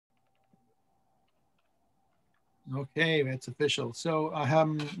Okay, that's official. So,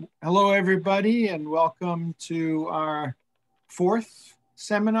 hello everybody, and welcome to our fourth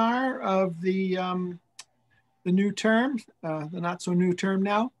seminar of the new term, the not so new term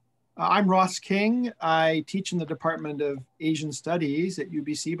now. I'm Ross King. I teach in the Department of Asian Studies at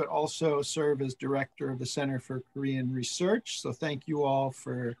UBC, but also serve as director of the Center for Korean Research. So thank you all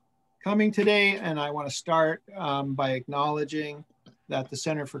for coming today. And I want to start by acknowledging that the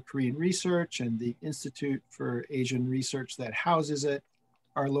Center for Korean Research and the Institute for Asian Research that houses it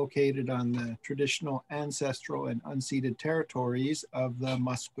are located on the traditional, ancestral, and unceded territories of the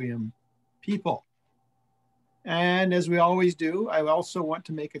Musqueam people. And as we always do, I also want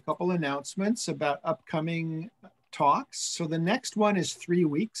to make a couple announcements about upcoming talks. So the next one is 3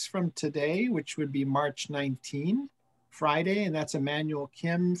 weeks from today, which would be March 19, Friday, and that's Emmanuel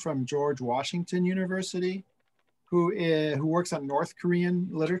Kim from George Washington University, who works on North Korean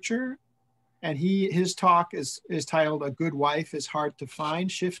literature. And his talk is titled "A Good Wife is Hard to Find: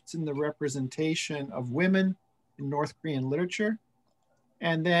 Shifts in the Representation of Women in North Korean Literature."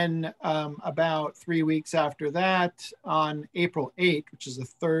 And then about 3 weeks after that, on April 8th, which is a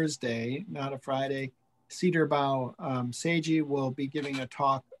Thursday, not a Friday, Cedar Bao Seiji will be giving a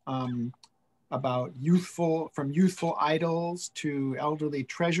talk about from youthful idols to elderly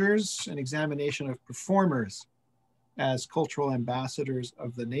treasures, an examination of performers as cultural ambassadors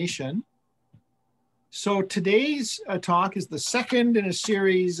of the nation. So today's talk is the second in a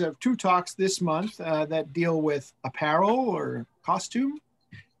series of 2 talks this month that deal with apparel or costume.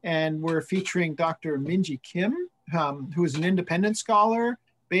 And we're featuring Dr. Minji Kim, who is an independent scholar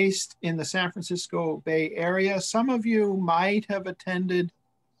based in the San Francisco Bay Area. Some of you might have attended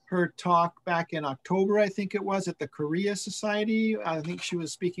her talk back in October, I think it was, at the Korea Society. I think she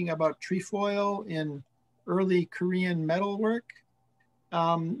was speaking about trefoil in early Korean metalwork.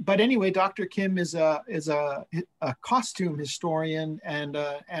 But anyway, Dr. Kim is a costume historian and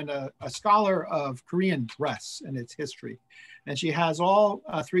a scholar of Korean dress and its history. And she has all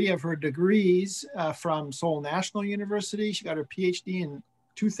 3 of her degrees from Seoul National University. She got her PhD in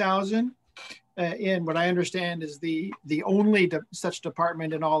 2000 in what I understand is the only such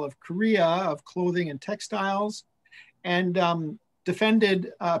department in all of Korea of clothing and textiles, and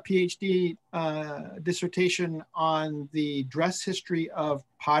defended a PhD dissertation on the dress history of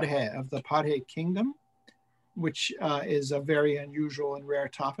Padhe, of the Padhe Kingdom, which is a very unusual and rare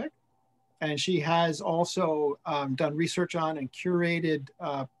topic. And she has also done research on and curated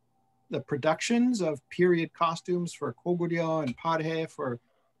the productions of period costumes for Koguryo and Padhe for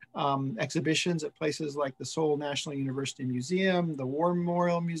exhibitions at places like the Seoul National University Museum, the War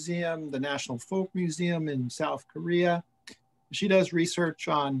Memorial Museum, the National Folk Museum in South Korea. She does research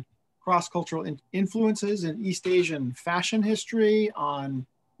on cross-cultural influences in East Asian fashion history, on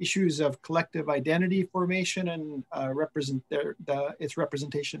issues of collective identity formation and its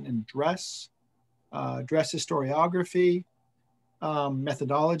representation in dress, dress historiography,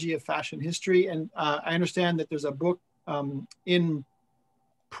 methodology of fashion history. And I understand that there's a book in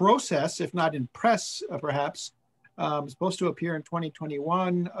process, if not in press, perhaps, supposed to appear in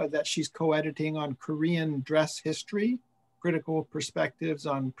 2021 that she's co-editing on Korean dress history, critical perspectives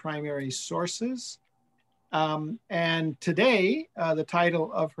on primary sources. And today, the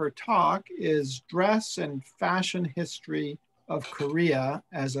title of her talk is Dress and Fashion History of Korea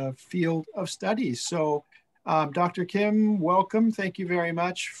as a Field of Studies. So Dr. Kim, welcome. Thank you very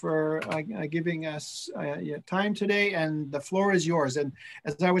much for giving us time today, and the floor is yours. And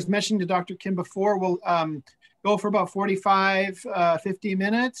as I was mentioning to Dr. Kim before, we'll go for about 45, 50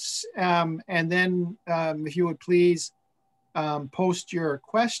 minutes. And then if you would please post your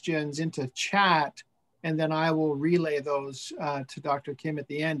questions into chat, and then I will relay those to Dr. Kim at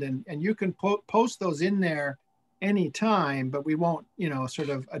the end. And you can post those in there anytime, but we won't, sort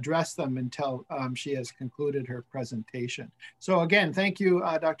of address them until she has concluded her presentation. So again, thank you,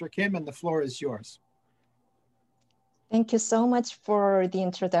 Dr. Kim, and the floor is yours. Thank you so much for the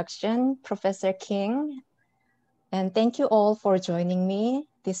introduction, Professor King. And thank you all for joining me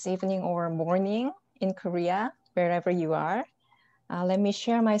this evening or morning in Korea, wherever you are. Let me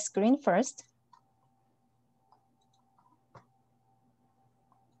share my screen first.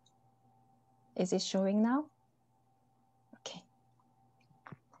 Is it showing now? Okay.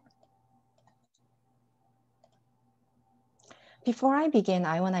 Before I begin,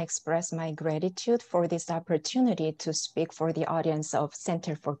 I want to express my gratitude for this opportunity to speak for the audience of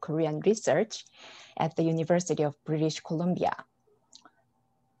Center for Korean Research at the University of British Columbia.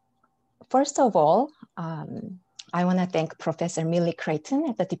 First of all, I want to thank Professor Millie Creighton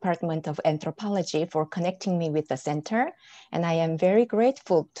at the Department of Anthropology for connecting me with the center. And I am very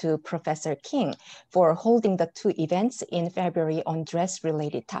grateful to Professor King for holding the two events in February on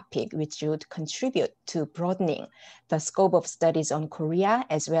dress-related topic, which would contribute to broadening the scope of studies on Korea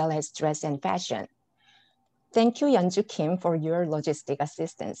as well as dress and fashion. Thank you, Yeonju Kim, for your logistic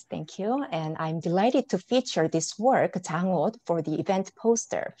assistance. Thank you. And I'm delighted to feature this work, Jang-wot, for the event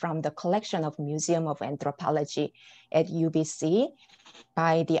poster from the collection of Museum of Anthropology at UBC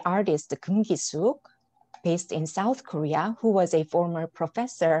by the artist Keum Gi-suk, based in South Korea, who was a former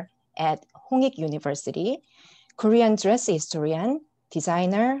professor at Hongik University, Korean dress historian,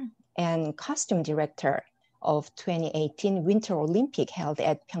 designer, and costume director of 2018 Winter Olympic held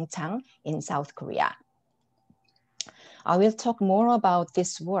at Pyeongchang in South Korea. I will talk more about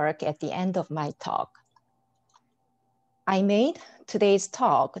this work at the end of my talk. I made today's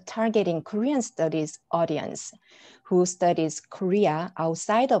talk targeting Korean studies audience who studies Korea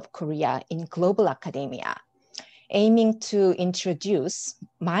outside of Korea in global academia, aiming to introduce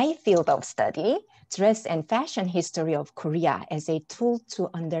my field of study, dress and fashion history of Korea, as a tool to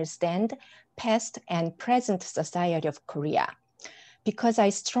understand past and present society of Korea. Because I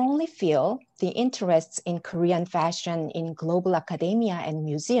strongly feel the interests in Korean fashion in global academia and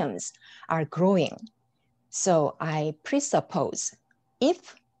museums are growing. So I presuppose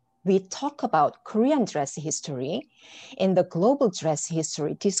if we talk about Korean dress history in the global dress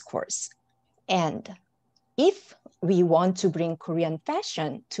history discourse, and if we want to bring Korean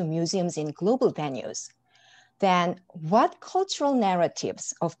fashion to museums in global venues, then what cultural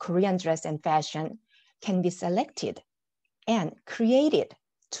narratives of Korean dress and fashion can be selected and created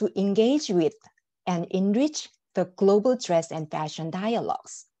to engage with and enrich the global dress and fashion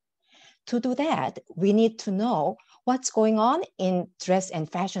dialogues? To do that, we need to know what's going on in dress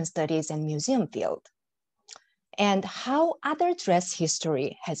and fashion studies and museum field, and how other dress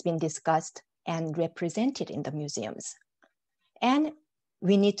history has been discussed and represented in the museums. And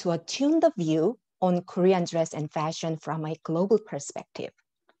we need to attune the view on Korean dress and fashion from a global perspective.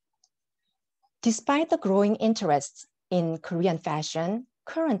 Despite the growing interests in Korean fashion,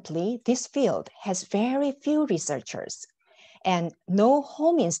 currently this field has very few researchers and no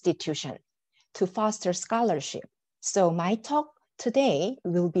home institution to foster scholarship. So my talk today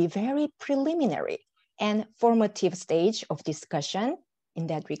will be very preliminary and formative stage of discussion in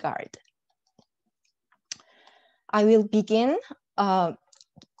that regard. I will begin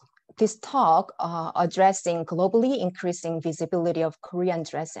this talk addressing globally increasing visibility of Korean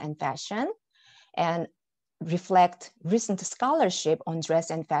dress and fashion, and reflect recent scholarship on dress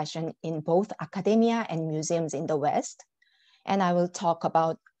and fashion in both academia and museums in the West. And I will talk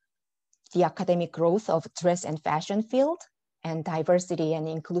about the academic growth of dress and fashion field and diversity and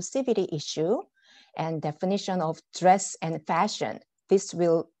inclusivity issue and definition of dress and fashion. This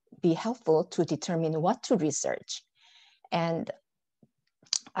will be helpful to determine what to research. And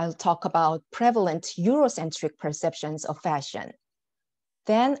I'll talk about prevalent Eurocentric perceptions of fashion.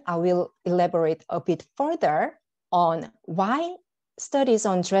 Then I will elaborate a bit further on why studies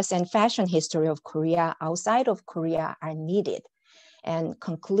on dress and fashion history of Korea outside of Korea are needed, and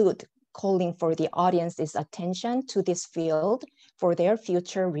conclude calling for the audience's attention to this field for their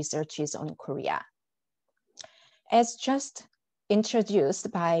future researches on Korea. As just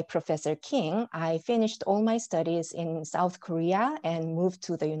introduced by Professor King, I finished all my studies in South Korea and moved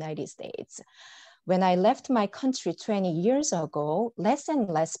to the United States. When I left my country 20 years ago, less and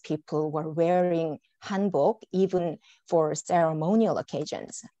less people were wearing hanbok, even for ceremonial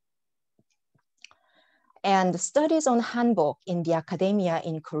occasions. And studies on hanbok in the academia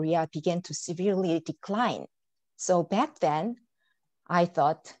in Korea began to severely decline. So back then, I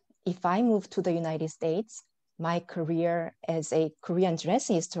thought, if I moved to the United States, my career as a Korean dress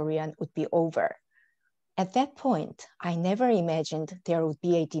historian would be over. At that point, I never imagined there would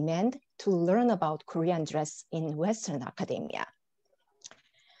be a demand to learn about Korean dress in Western academia.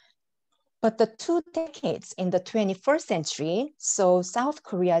 But the 2 decades in the 21st century saw South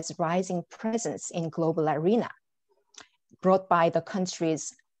Korea's rising presence in global arena, brought by the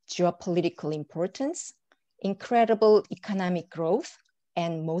country's geopolitical importance, incredible economic growth,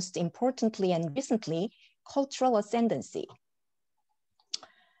 and most importantly and recently, cultural ascendancy.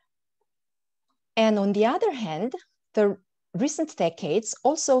 And on the other hand, the recent decades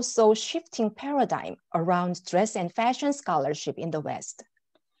also saw shifting paradigm around dress and fashion scholarship in the West.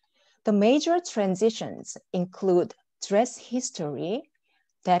 The major transitions include dress history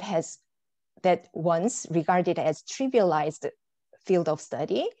that once regarded as trivialized field of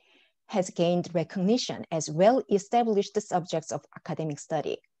study has gained recognition as well-established subjects of academic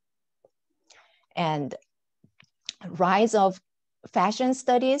study. And rise of fashion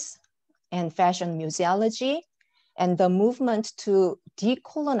studies and fashion museology, and the movement to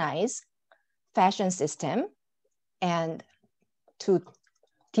decolonize fashion system and to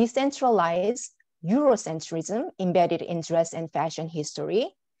decentralize Eurocentrism embedded in dress and fashion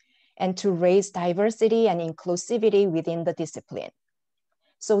history, and to raise diversity and inclusivity within the discipline.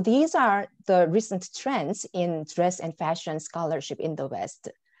 So these are the recent trends in dress and fashion scholarship in the West.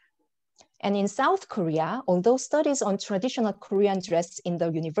 And in South Korea, although studies on traditional Korean dress in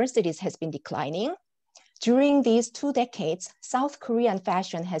the universities has been declining, during these 2 decades, South Korean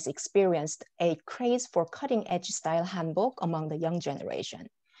fashion has experienced a craze for cutting-edge style hanbok among the young generation.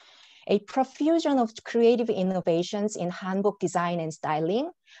 A profusion of creative innovations in hanbok design and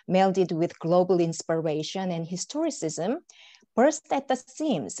styling, melded with global inspiration and historicism, burst at the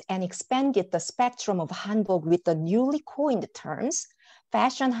seams and expanded the spectrum of hanbok with the newly coined terms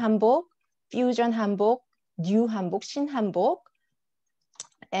fashion hanbok, fusion hanbok, new hanbok, shin hanbok,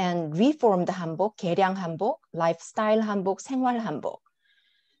 and reformed hanbok, 개량 hanbok, lifestyle hanbok, 생활 hanbok.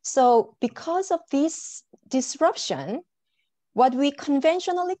 So because of this disruption, what we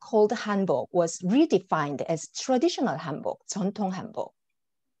conventionally called hanbok was redefined as traditional hanbok, 전통 hanbok.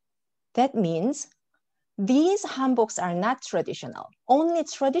 That means these hanboks are not traditional. Only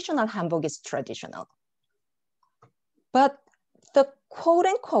traditional hanbok is traditional. But the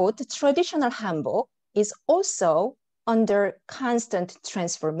quote-unquote traditional hanbok is also under constant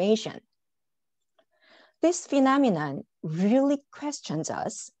transformation. This phenomenon really questions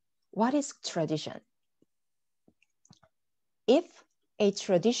us, what is tradition? If a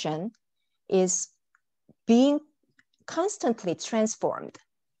tradition is being constantly transformed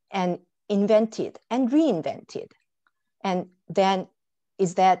and invented and reinvented, and then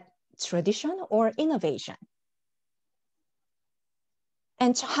is that tradition or innovation?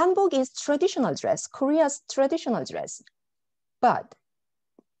 And hanbok is traditional dress, Korea's traditional dress. But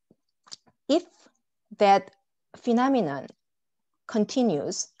if that phenomenon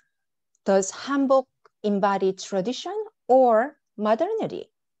continues, does hanbok embody tradition or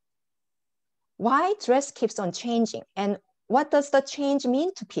modernity? Why dress keeps on changing, and what does the change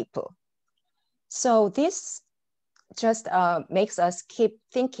mean to people? So this just makes us keep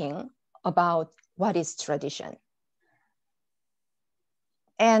thinking about what is tradition.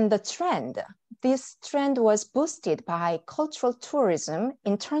 And the trend, this trend was boosted by cultural tourism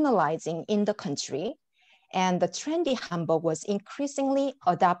internalizing in the country, and the trendy hanbok was increasingly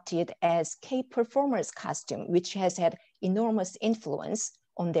adopted as K-performers' costume, which has had enormous influence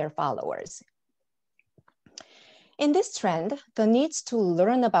on their followers. In this trend, the needs to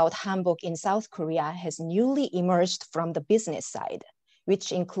learn about hanbok in South Korea has newly emerged from the business side,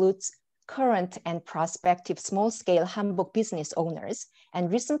 which includes current and prospective small-scale hanbok business owners,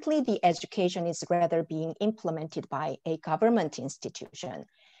 and recently the education is rather being implemented by a government institution,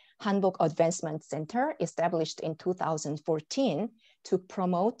 Hanbok Advancement Center, established in 2014 to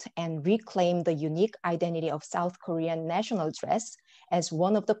promote and reclaim the unique identity of South Korean national dress as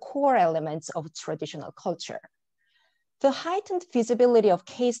one of the core elements of traditional culture. The heightened visibility of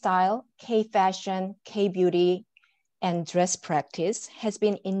K-style, K-fashion, K-beauty, and dress practice has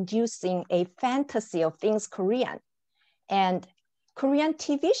been inducing a fantasy of things Korean, and Korean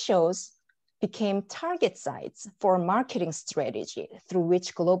TV shows became target sites for marketing strategy through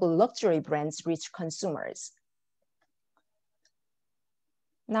which global luxury brands reach consumers.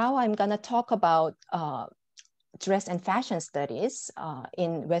 Now I'm gonna talk about dress and fashion studies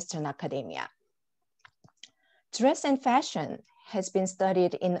in Western academia. Dress and fashion has been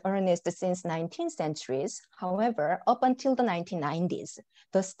studied in earnest since 19th centuries. However, up until the 1990s,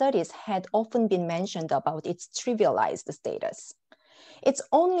 the studies had often been mentioned about its trivialized status. It's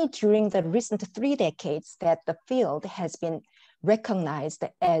only during the recent 3 decades that the field has been recognized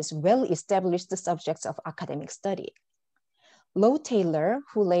as well-established subjects of academic study. Lo Taylor,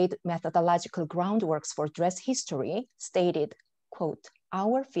 who laid methodological groundworks for dress history, stated, quote,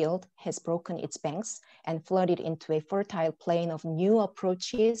 "Our field has broken its banks and flooded into a fertile plain of new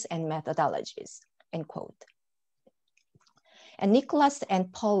approaches and methodologies," end quote. And Nicholas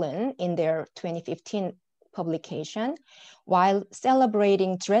and Pollen, in their 2015 publication, while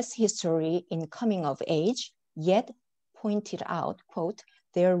celebrating dress history in coming of age, yet pointed out, quote,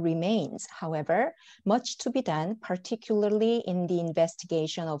 "There remains, however, much to be done, particularly in the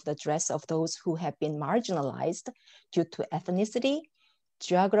investigation of the dress of those who have been marginalized due to ethnicity,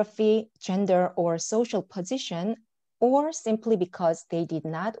 geography, gender, or social position, or simply because they did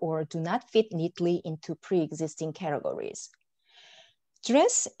not or do not fit neatly into pre-existing categories."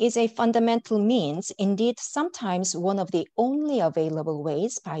 Dress is a fundamental means, indeed sometimes one of the only available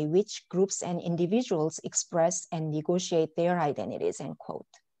ways by which groups and individuals express and negotiate their identities, end quote.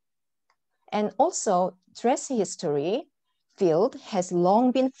 And also, dress history field has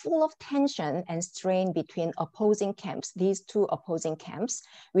long been full of tension and strain between opposing camps, these two opposing camps,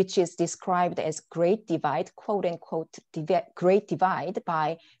 which is described as Great Divide, quote unquote, Great Divide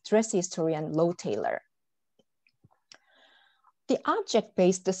by dress historian Lo Taylor. The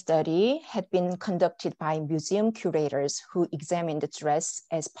object-based study had been conducted by museum curators who examined dress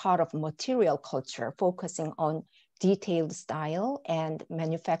as part of material culture, focusing on detailed style and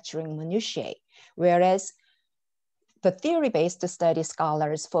manufacturing minutiae, whereas the theory-based study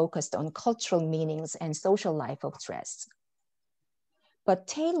scholars focused on cultural meanings and social life of dress. But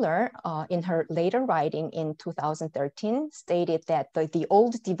Taylor, in her later writing in 2013, stated that the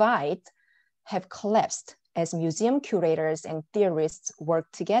old divide have collapsed as museum curators and theorists work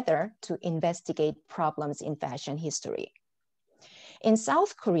together to investigate problems in fashion history. In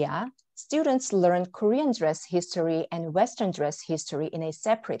South Korea, students learn Korean dress history and Western dress history in a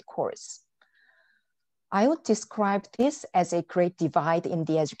separate course. I would describe this as a great divide in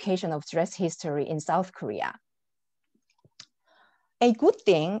the education of dress history in South Korea. A good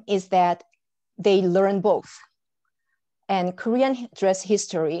thing is that they learn both, and Korean dress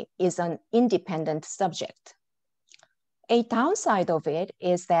history is an independent subject. A downside of it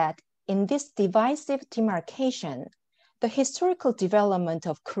is that in this divisive demarcation, the historical development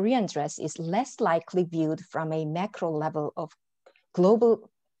of Korean dress is less likely viewed from a macro level of global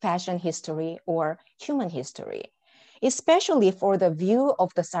fashion history or human history, especially for the view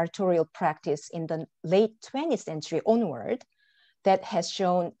of the sartorial practice in the late 20th century onward, that has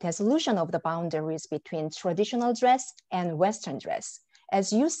shown dissolution of the boundaries between traditional dress and Western dress.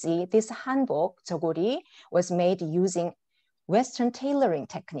 As you see, this hanbok, jogori, was made using Western tailoring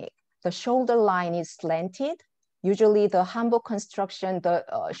technique. The shoulder line is slanted. Usually the hanbok construction, the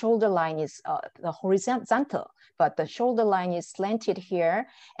shoulder line is the horizontal, but the shoulder line is slanted here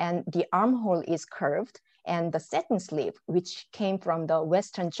and the armhole is curved, and the satin sleeve, which came from the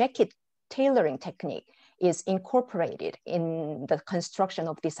Western jacket tailoring technique, is incorporated in the construction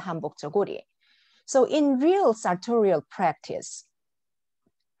of this hanbok jogori. So in real sartorial practice,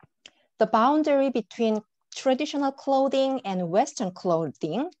 the boundary between traditional clothing and Western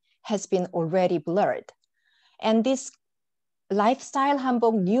clothing has been already blurred. And this lifestyle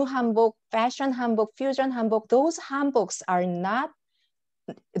hanbok, new hanbok, fashion hanbok, fusion hanbok, those hanboks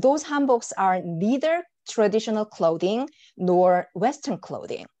are neither traditional clothing nor Western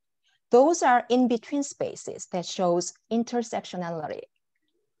clothing. Those are in-between spaces that shows intersectionality.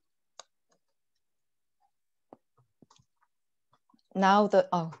 Now the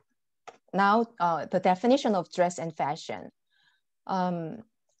definition of dress and fashion.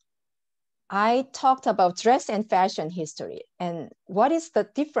 I talked about dress and fashion history, and what is the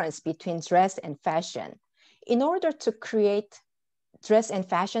difference between dress and fashion? In order to create dress and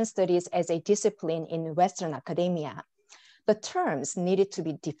fashion studies as a discipline in Western academia, the terms needed to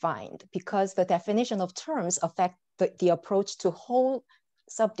be defined because the definition of terms affect the approach to whole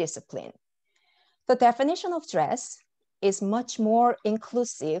subdiscipline. The definition of dress is much more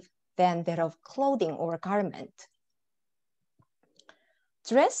inclusive than that of clothing or garment.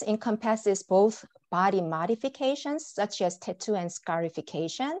 Dress encompasses both body modifications, such as tattoo and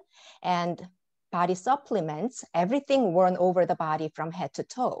scarification, and body supplements, everything worn over the body from head to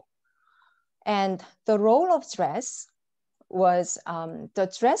toe. And the role of dress was,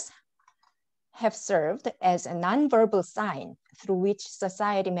 the dress have served as a nonverbal sign through which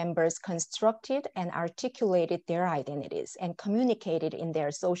society members constructed and articulated their identities and communicated in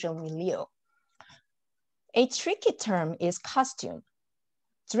their social milieu. A tricky term is costume.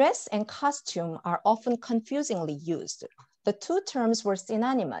 Dress and costume are often confusingly used. The two terms were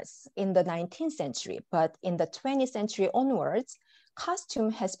synonymous in the 19th century, but in the 20th century onwards, costume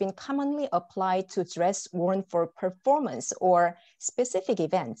has been commonly applied to dress worn for performance or specific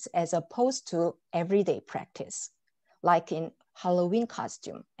events as opposed to everyday practice, like in Halloween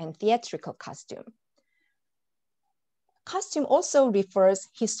costume and theatrical costume. Costume also refers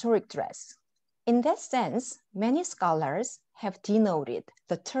historic dress. In that sense, many scholars have denoted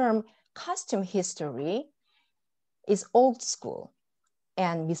the term costume history is old school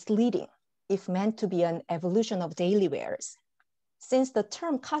and misleading if meant to be an evolution of daily wears, since the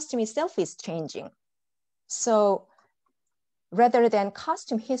term costume itself is changing. So rather than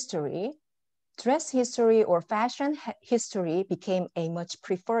costume history, dress history or fashion history became a much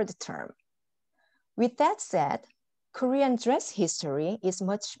preferred term. With that said, Korean dress history is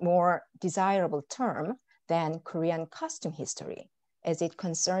much more desirable term than Korean costume history. as it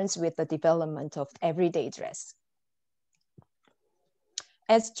concerns with the development of everyday dress.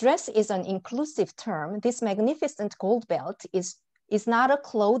 As dress is an inclusive term, this magnificent gold belt is not a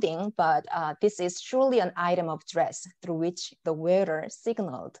clothing, but this is surely an item of dress through which the wearer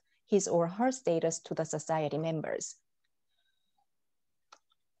signaled his or her status to the society members.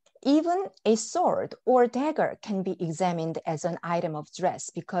 Even a sword or dagger can be examined as an item of dress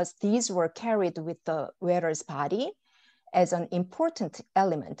because these were carried with the wearer's body as an important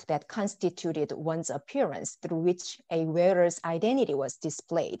element that constituted one's appearance through which a wearer's identity was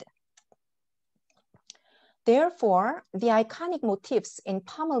displayed. Therefore, the iconic motifs in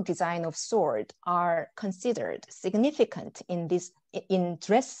pommel design of sword are considered significant in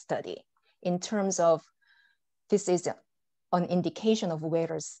dress study in terms of this is an indication of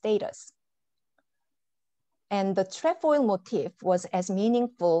wearer's status. And the trefoil motif was as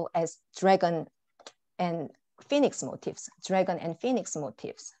meaningful as dragon and phoenix motifs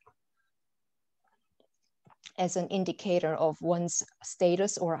as an indicator of one's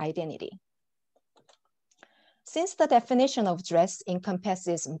status or identity. Since the definition of dress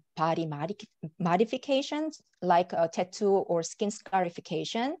encompasses body modifications like a tattoo or skin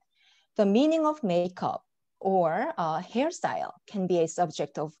scarification, the meaning of makeup or hairstyle can be a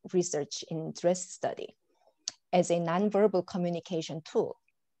subject of research in dress study as a nonverbal communication tool.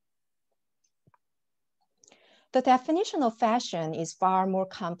 The definition of fashion is far more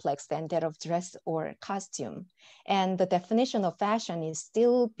complex than that of dress or costume, and the definition of fashion is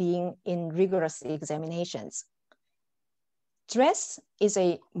still being in rigorous examinations. Dress is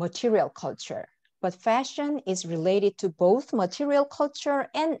a material culture, but fashion is related to both material culture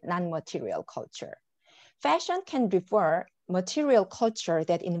and non-material culture. Fashion can refer material culture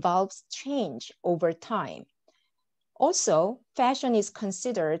that involves change over time. Also, fashion is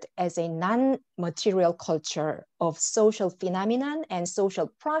considered as a non-material culture of social phenomenon and social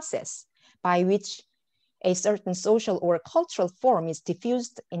process by which a certain social or cultural form is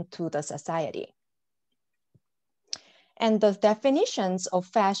diffused into the society. And the definitions of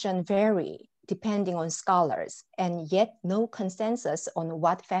fashion vary depending on scholars, and yet no consensus on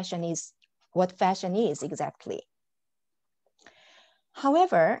what fashion is exactly.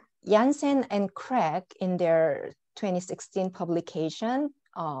 However, Jansen and Craig in their 2016 publication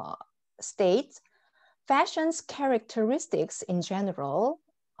states fashion's characteristics in general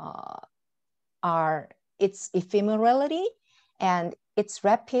are its ephemerality and its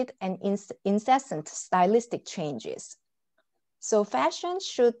rapid and incessant stylistic changes. So fashion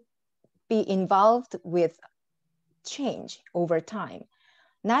should be involved with change over time.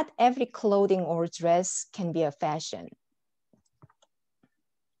 Not every clothing or dress can be a fashion.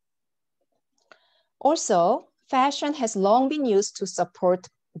 Also, fashion has long been used to support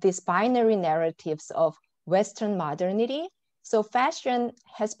these binary narratives of Western modernity. So fashion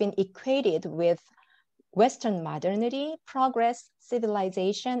has been equated with Western modernity, progress,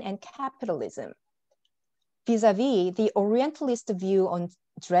 civilization, and capitalism. Vis-a-vis the Orientalist view on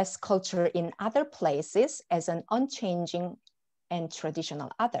dress culture in other places as an unchanging and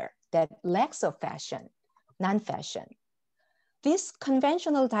traditional other that lacks of fashion, non-fashion. This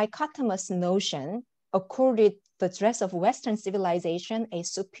conventional dichotomous notion accorded the dress of Western civilization a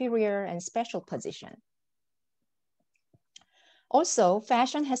superior and special position. Also,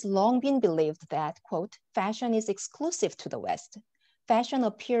 fashion has long been believed that, quote, fashion is exclusive to the West. Fashion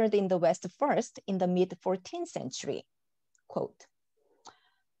appeared in the West first in the mid-14th century, quote.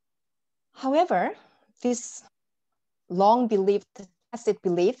 However, this long-believed tacit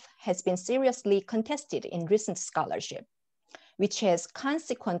belief has been seriously contested in recent scholarship, which has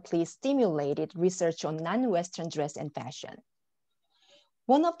consequently stimulated research on non-Western dress and fashion.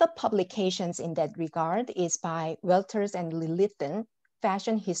 One of the publications in that regard is by Welters and Lilithen,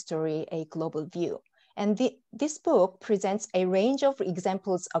 Fashion History, A Global View. And this book presents a range of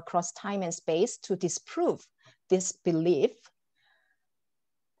examples across time and space to disprove this belief.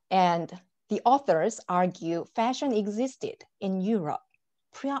 And the authors argue fashion existed in Europe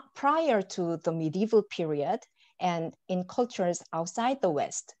prior to the medieval period and in cultures outside the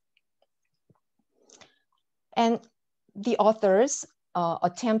West. And the authors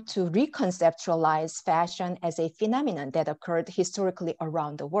attempt to reconceptualize fashion as a phenomenon that occurred historically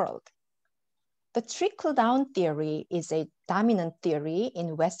around the world. The trickle-down theory is a dominant theory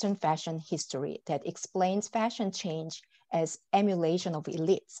in Western fashion history that explains fashion change as emulation of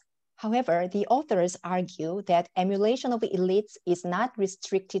elites. However, the authors argue that emulation of elites is not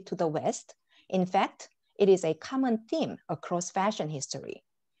restricted to the West. In fact, it is a common theme across fashion history,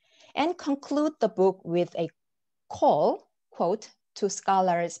 and conclude the book with a call, quote, to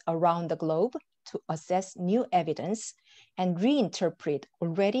scholars around the globe to assess new evidence and reinterpret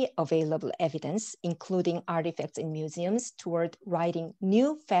already available evidence, including artifacts in museums, toward writing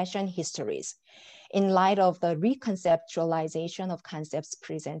new fashion histories in light of the reconceptualization of concepts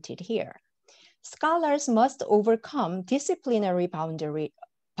presented here. Scholars must overcome disciplinary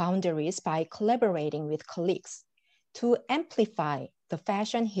boundaries by collaborating with colleagues to amplify the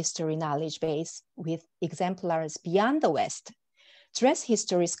fashion history knowledge base with exemplars beyond the West. Dress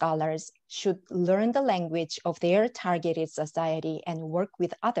history scholars should learn the language of their targeted society and work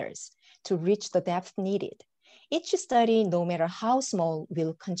with others to reach the depth needed. Each study, no matter how small,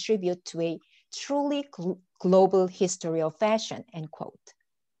 will contribute to a truly global history of fashion, end quote.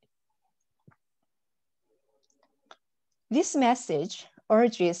 This message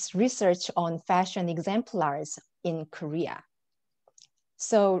urges research on fashion exemplars in Korea.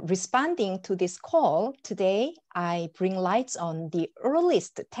 So responding to this call, today I bring lights on the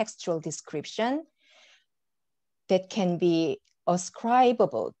earliest textual description that can be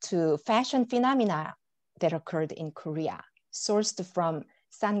ascribable to fashion phenomena that occurred in Korea, sourced from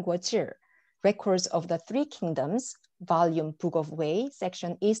Sanguozhi, Records of the Three Kingdoms, volume Book of Wei,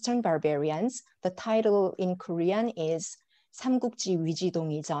 section Eastern Barbarians. The title in Korean is 삼국지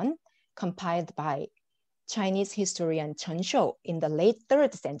위지동이전, compiled by Chinese historian Chen Shou in the late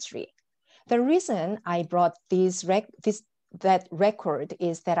 3rd century. The reason I brought that record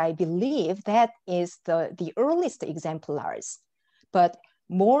is that I believe that is the earliest exemplars, but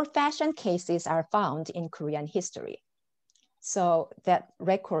more fashion cases are found in Korean history. So that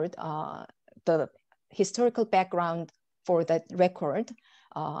record, the historical background for that record,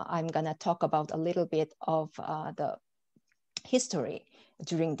 I'm gonna talk about a little bit of the history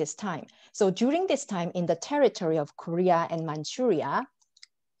during this time. So during this time in the territory of Korea and Manchuria,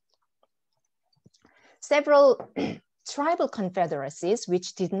 several tribal confederacies,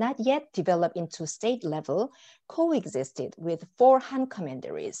 which did not yet develop into state level, coexisted with 4 Han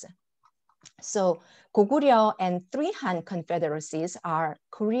commanderies. So Goguryeo and 3 Han confederacies are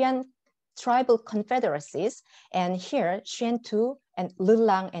Korean tribal confederacies, and here Xuantu and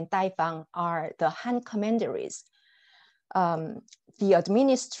Lelang and Daifang are the Han commanderies. The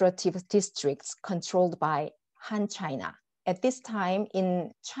administrative districts controlled by Han China. At this time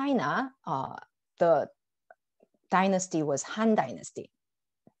in China, the dynasty was Han Dynasty.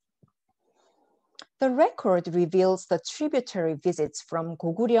 The record reveals the tributary visits from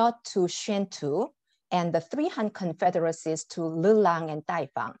Goguryeo to Xuantu and the 3 Han confederacies to Lelang and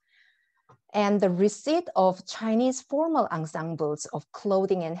Daifang, and the receipt of Chinese formal ensembles of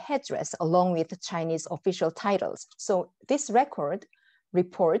clothing and headdress along with Chinese official titles. So this record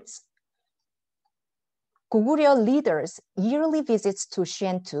reports Goguryeo leaders' yearly visits to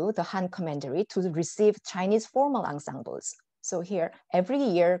Xuantu, the Han commandery, to receive Chinese formal ensembles. So here, every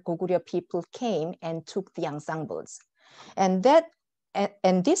year, Goguryeo people came and took the ensembles. And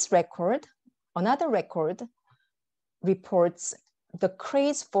this record, another record, reports the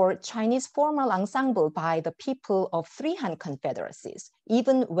craze for Chinese formal ensemble by the people of 3 Han confederacies,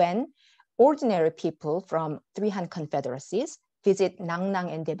 even when ordinary people from 3 Han confederacies visit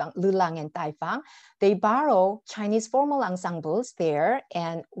Nangnang and Daebang, Lelang and Daifang, they borrow Chinese formal ensembles there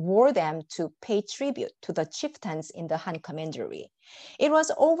and wore them to pay tribute to the chieftains in the Han commandery. It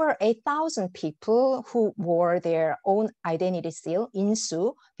was over 1,000 people who wore their own identity seal,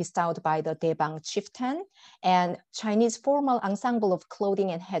 insu, bestowed by the Daebang chieftain, and Chinese formal ensemble of clothing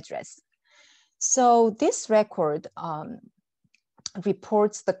and headdress. So this record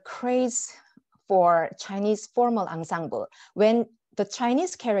reports the craze for Chinese formal ensemble. When the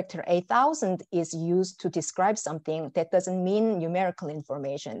Chinese character 1,000 is used to describe something, that doesn't mean numerical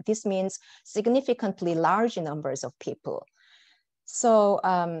information. This means significantly large numbers of people. So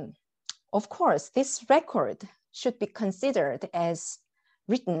of course, this record should be considered as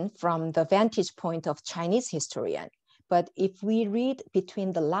written from the vantage point of Chinese historian. But if we read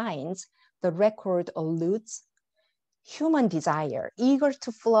between the lines, the record alludes human desire, eager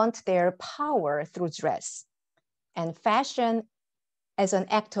to flaunt their power through dress, and fashion as an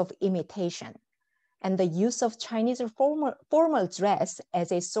act of imitation, and the use of Chinese formal dress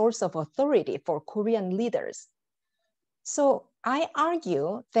as a source of authority for Korean leaders. So I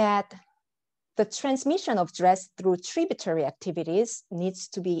argue that the transmission of dress through tributary activities needs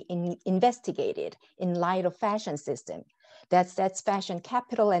to be investigated in light of fashion system. That's fashion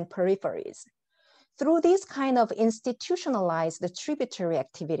capital and peripheries. Through these kind of institutionalized tributary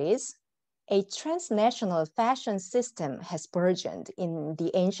activities, a transnational fashion system has burgeoned in the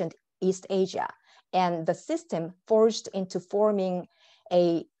ancient East Asia, and the system forged into forming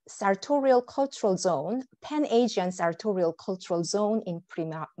a sartorial cultural zone, Pan-Asian sartorial cultural zone in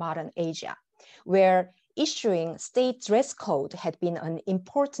pre-modern Asia, where issuing state dress code had been an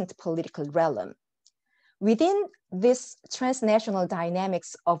important political realm. Within this transnational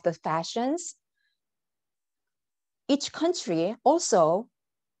dynamics of the fashions, each country also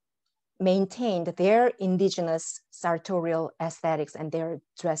maintained their indigenous sartorial aesthetics and their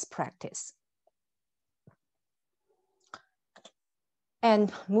dress practice.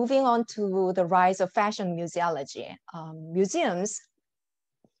 And moving on to the rise of fashion museology, museums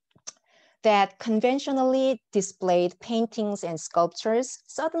that conventionally displayed paintings and sculptures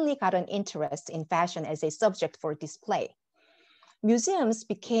suddenly got an interest in fashion as a subject for display. Museums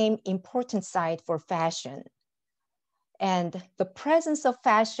became important sites for fashion. And the presence of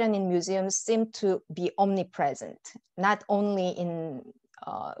fashion in museums seemed to be omnipresent, not only in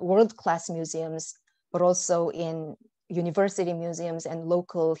world-class museums, but also in university museums and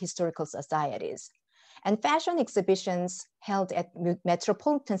local historical societies. And fashion exhibitions held at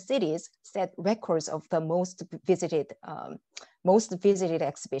metropolitan cities set records of the most visited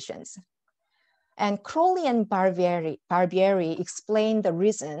exhibitions. And Crowley and Barbieri explained the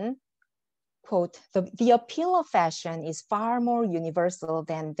reason, quote, the appeal of fashion is far more universal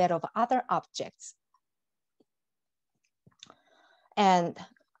than that of other objects. And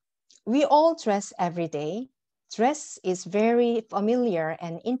we all dress every day. Dress is very familiar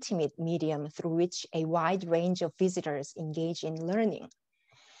and intimate medium through which a wide range of visitors engage in learning.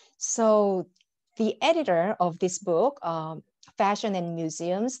 So the editor of this book, Fashion and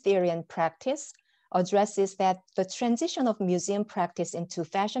Museums, Theory and Practice, addresses that the transition of museum practice into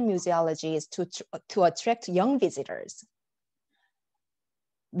fashion museology is to attract young visitors.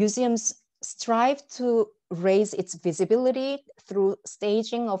 Museums strive to raise its visibility through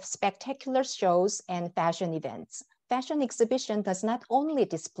staging of spectacular shows and fashion events. Fashion exhibition does not only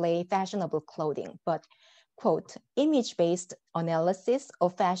display fashionable clothing, but, quote, image-based analysis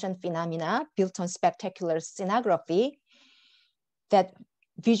of fashion phenomena built on spectacular scenography that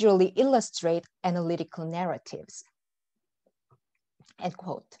visually illustrate analytical narratives, end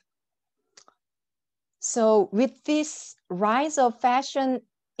quote. So with this rise of fashion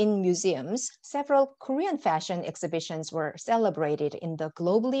in museums, several Korean fashion exhibitions were celebrated in the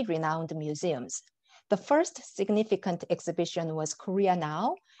globally renowned museums. The first significant exhibition was Korea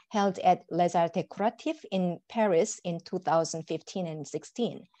Now, held at Les Arts Décoratifs in Paris in 2015 and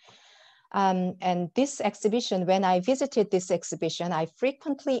 16. And this exhibition, when I visited this exhibition, I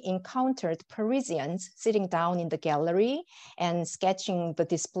frequently encountered Parisians sitting down in the gallery and sketching the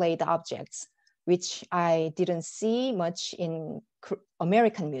displayed objects, which I didn't see much in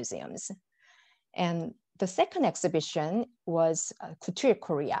American museums. And the second exhibition was Couture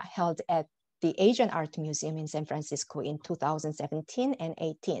Korea, held at the Asian Art Museum in San Francisco in 2017 and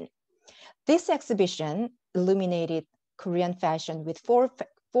 18. This exhibition illuminated Korean fashion with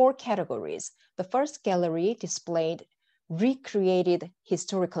four categories. The first gallery displayed recreated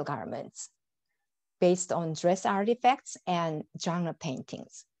historical garments based on dress artifacts and genre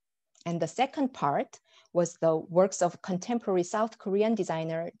paintings. And the second part was the works of contemporary South Korean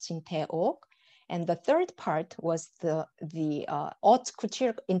designer Jin Tae-ok. And the third part was the haute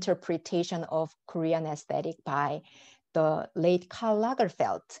couture interpretation of Korean aesthetic by the late Karl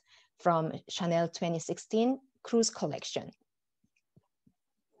Lagerfeld from Chanel 2016 Cruise Collection.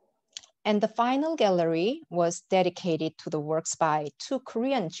 And the final gallery was dedicated to the works by two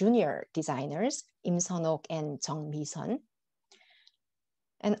Korean junior designers, Im Sun-ok and Jung Mi-sun.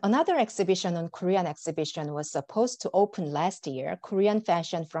 And another exhibition on Korean exhibition was supposed to open last year. Korean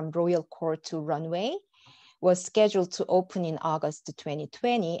fashion from Royal Court to Runway was scheduled to open in August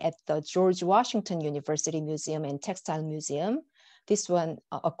 2020 at the George Washington University Museum and Textile Museum. This one,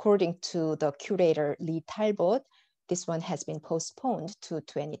 according to the curator Lee Talbot, this one has been postponed to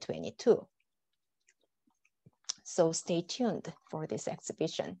 2022. So stay tuned for this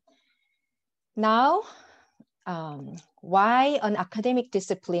exhibition. Now, why an academic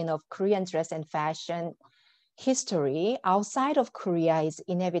discipline of Korean dress and fashion history outside of Korea is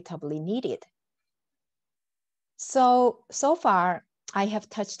inevitably needed. So far, I have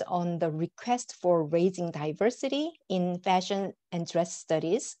touched on the request for raising diversity in fashion and dress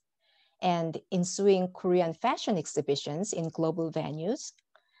studies and ensuing Korean fashion exhibitions in global venues.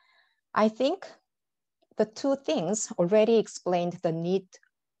 I think the two things already explained the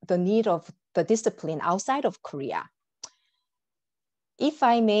need of the discipline outside of Korea. If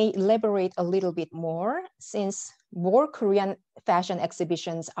I may elaborate a little bit more, since more Korean fashion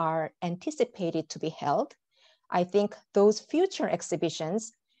exhibitions are anticipated to be held, I think those future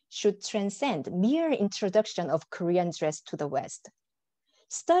exhibitions should transcend mere introduction of Korean dress to the West.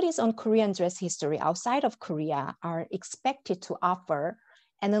 Studies on Korean dress history outside of Korea are expected to offer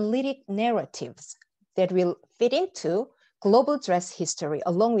analytic narratives that will fit into global dress history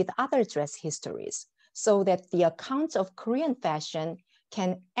along with other dress histories, so that the accounts of Korean fashion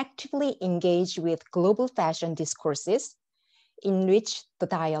can actively engage with global fashion discourses, enrich the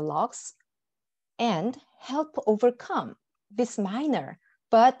dialogues, and help overcome these minor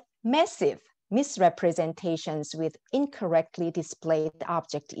but massive misrepresentations with incorrectly displayed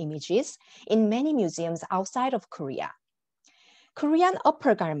object images in many museums outside of Korea. Korean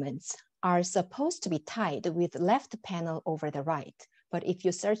upper garments are supposed to be tied with left panel over the right, but if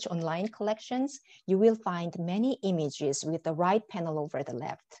you search online collections, you will find many images with the right panel over the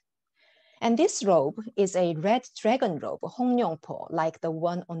left. And this robe is a red dragon robe, Hongnyeongpo, like the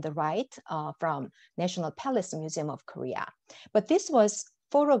one on the right from National Palace Museum of Korea. But this was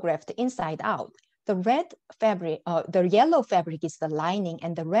photographed inside out. The red fabric, the yellow fabric is the lining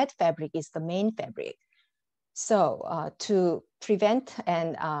and the red fabric is the main fabric. So to prevent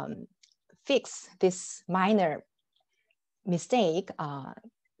and fix this minor mistake,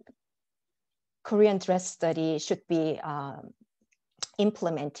 Korean dress study should be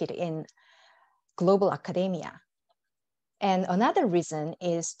implemented in global academia. And another reason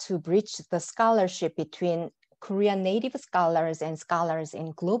is to bridge the scholarship between Korean native scholars and scholars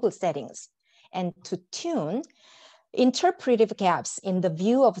in global settings, and to tune interpretive gaps in the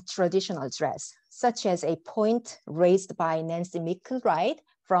view of traditional dress, such as a point raised by Nancy Micklewright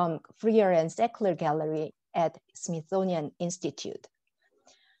from Freer and Sackler Gallery at Smithsonian Institute.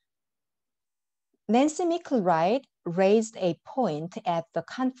 Nancy Micklewright raised a point at the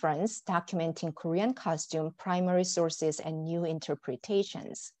conference documenting Korean costume primary sources and new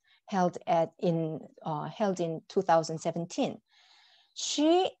interpretations held in 2017.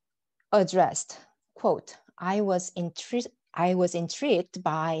 She addressed, quote, I was intrigued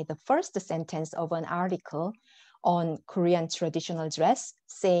by the first sentence of an article on Korean traditional dress,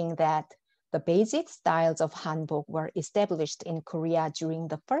 saying that the basic styles of hanbok were established in Korea during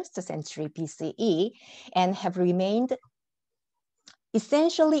the 1st century BCE and have remained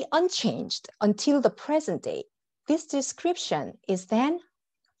essentially unchanged until the present day. This description is then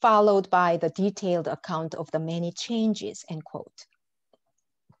followed by the detailed account of the many changes, end quote.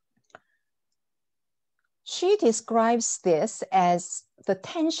 She describes this as the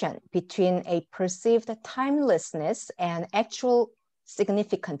tension between a perceived timelessness and actual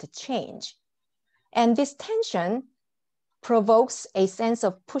significant change. And this tension provokes a sense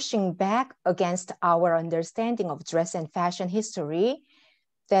of pushing back against our understanding of dress and fashion history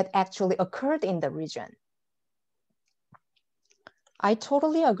that actually occurred in the region. I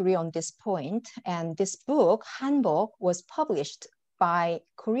totally agree on this point, and this book, Hanbok, was published by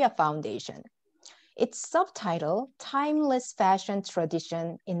Korea Foundation. Its subtitle, Timeless Fashion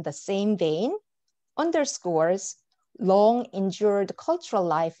Tradition in the Same Vein, underscores long-endured cultural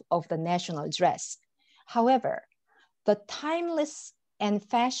life of the national dress. However, the timeless and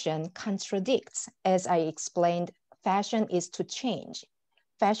fashion contradicts. As I explained, fashion is to change.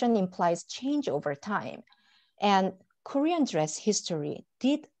 Fashion implies change over time. And Korean dress history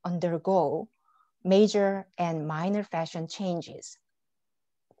did undergo major and minor fashion changes.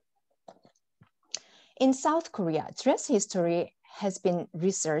 In South Korea, dress history has been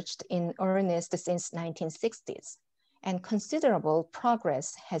researched in earnest since 1960s, and considerable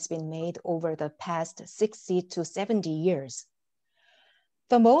progress has been made over the past 60 to 70 years.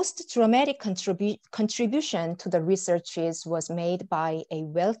 The most dramatic contribution to the researches was made by a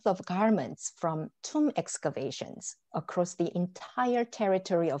wealth of garments from tomb excavations across the entire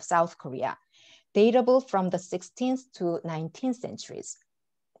territory of South Korea, datable from the 16th to 19th centuries.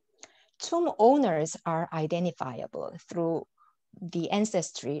 Tomb owners are identifiable through the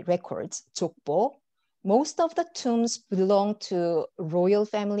ancestry records, jokbo. Most of the tombs belong to royal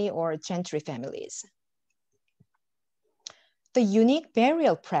family or gentry families. The unique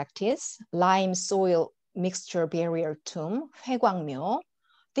burial practice, lime soil mixture burial tomb, Hwaegwangmyo,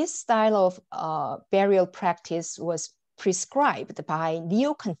 this style of burial practice was prescribed by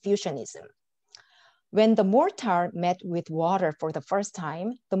Neo-Confucianism. When the mortar met with water for the first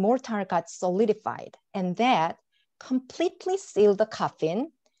time, the mortar got solidified, and that completely sealed the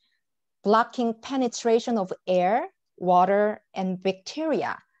coffin, blocking penetration of air, water, and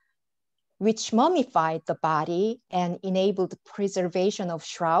bacteria, which mummified the body and enabled preservation of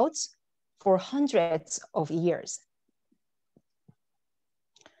shrouds for hundreds of years.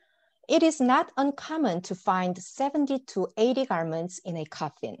 It is not uncommon to find 70 to 80 garments in a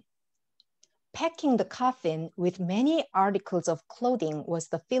coffin. Packing the coffin with many articles of clothing was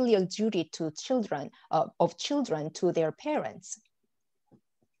the filial duty to children to their parents.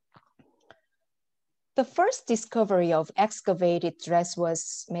 The first discovery of excavated dress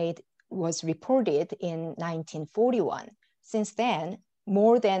was made was reported in 1941. Since then,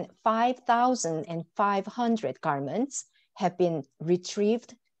 more than 5,500 garments have been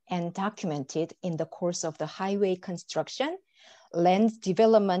retrieved and documented in the course of the highway construction, land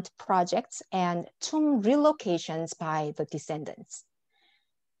development projects, and tomb relocations by the descendants.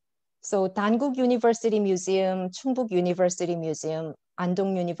 So Dankook University Museum, Chungbuk University Museum,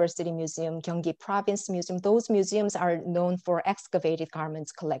 Andong University Museum, Gyeonggi Province Museum, those museums are known for excavated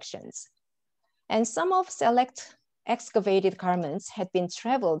garments collections. And some of select excavated garments had been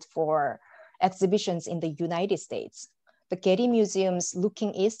traveled for exhibitions in the United States. The Getty Museum's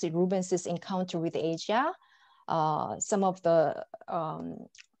Looking East, Rubens's Encounter with Asia, some of the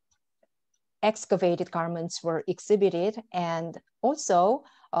excavated garments were exhibited, and also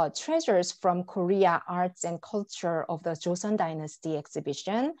treasures from Korea arts and culture of the Joseon Dynasty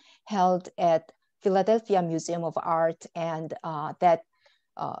exhibition held at Philadelphia Museum of Art, and that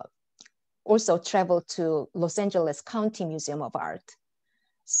also traveled to Los Angeles County Museum of Art.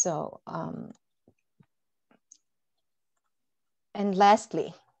 So, and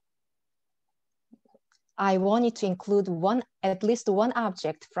lastly, I wanted to include at least one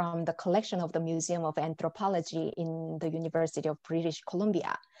object from the collection of the Museum of Anthropology in the University of British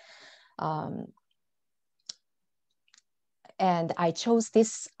Columbia. And I chose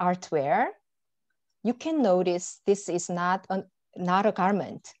this artware. You can notice this is not a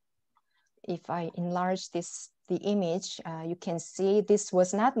garment. If I enlarge the image, you can see this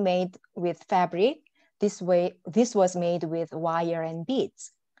was not made with fabric. This was made with wire and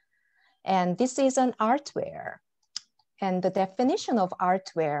beads. And this is an artware. And the definition of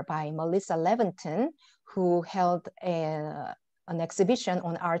artware by Melissa Leventon, who held an exhibition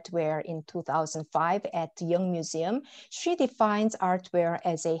on artware in 2005 at the Young Museum, she defines artware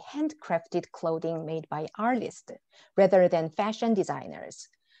as a handcrafted clothing made by artists rather than fashion designers.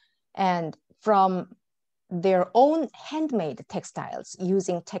 And from their own handmade textiles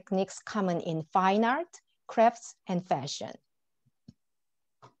using techniques common in fine art, crafts, and fashion.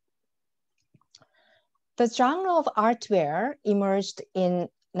 The genre of artware emerged in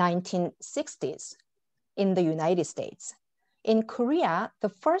 1960s in the United States. In Korea, the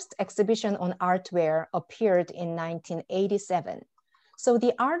first exhibition on artware appeared in 1987. So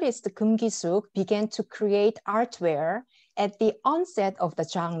the artist Keum Ki-suk began to create artware at the onset of the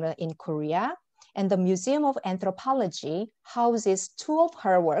genre in Korea, and the Museum of Anthropology houses two of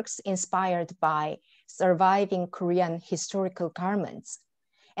her works inspired by surviving Korean historical garments.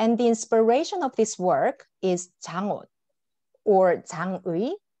 And the inspiration of this work is 장옷 or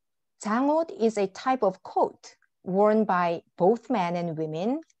장의. 장옷 is a type of coat worn by both men and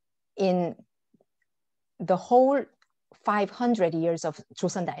women in the whole 500 years of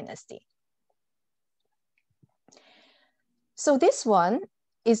Joseon Dynasty. So this one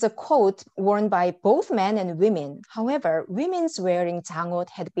is a coat worn by both men and women. However, women's wearing 장옷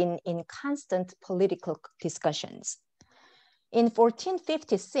had been in constant political discussions. In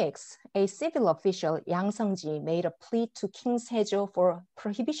 1456, a civil official, Yang Seong-ji, made a plea to King Sejo for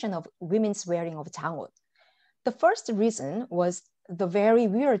prohibition of women's wearing of 장옷. The first reason was the very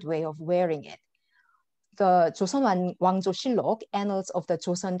weird way of wearing it. The Joseon Wangjo-실록, Annals of the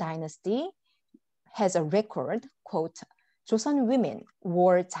Joseon Dynasty, has a record, quote, Joseon women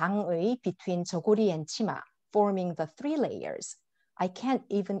wore 장의 between 저고리 and 치마, forming the three layers. I can't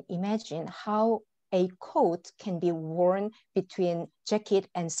even imagine how a coat can be worn between jacket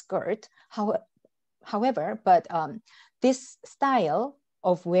and skirt. However, this style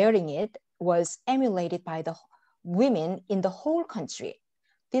of wearing it was emulated by the women in the whole country.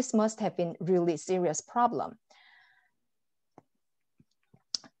 This must have been really serious problem.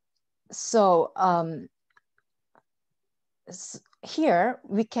 So here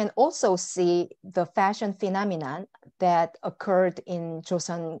we can also see the fashion phenomenon that occurred in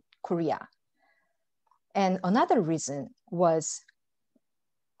Joseon, Korea. And another reason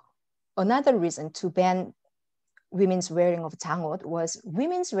to ban women's wearing of 장옷 was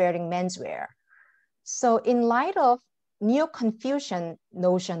women's wearing menswear. So in light of Neo-Confucian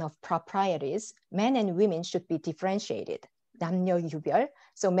notion of proprieties, men and women should be differentiated. 남녀유별,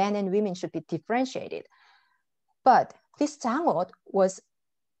 so men and women should be differentiated. But this 장옷 was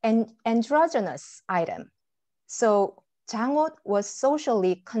an androgynous item. So 장옷 was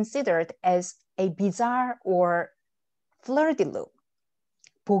socially considered as a bizarre or fleur-de-lis,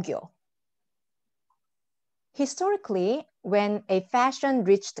 복요. Historically, when a fashion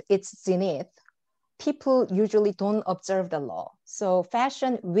reached its zenith, people usually don't observe the law. So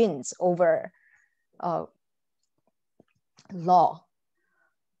fashion wins over law.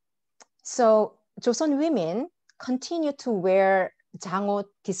 So Joseon women continue to wear Jango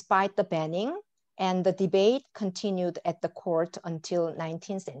despite the banning, and the debate continued at the court until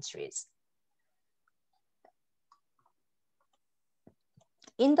 19th centuries.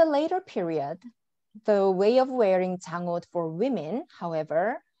 In the later period, the way of wearing jangot for women,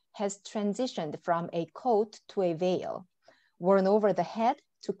 however, has transitioned from a coat to a veil, worn over the head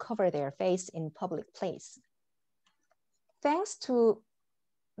to cover their face in public place. Thanks to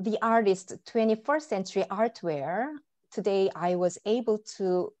the artist's 21st century artwear, today I was able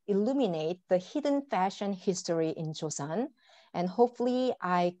to illuminate the hidden fashion history in Joseon, and hopefully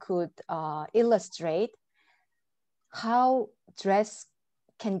I could illustrate how dress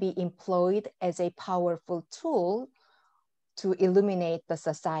can be employed as a powerful tool to illuminate the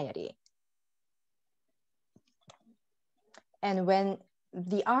society. And when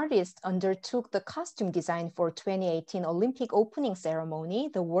the artist undertook the costume design for 2018 Olympic opening ceremony,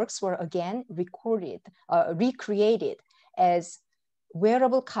 the works were again recreated as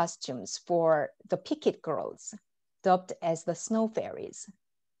wearable costumes for the picket girls, dubbed as the snow fairies.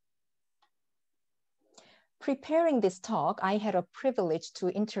 Preparing this talk, I had a privilege to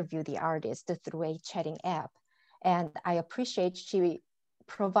interview the artist through a chatting app, and I appreciate she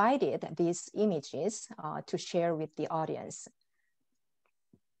provided these images to share with the audience.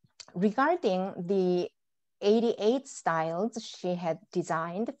 Regarding the 88 styles she had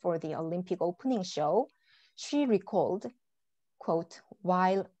designed for the Olympic opening show, she recalled, quote,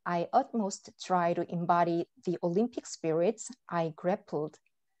 "While I utmost try to embody the Olympic spirits, I grappled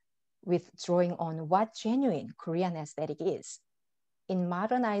with drawing on what genuine Korean aesthetic is. In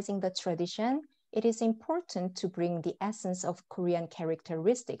modernizing the tradition, it is important to bring the essence of Korean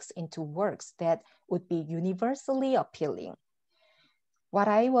characteristics into works that would be universally appealing. What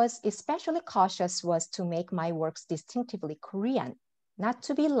I was especially cautious was to make my works distinctively Korean, not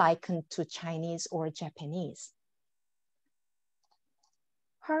to be likened to Chinese or Japanese."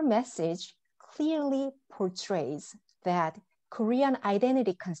 Her message clearly portrays that Korean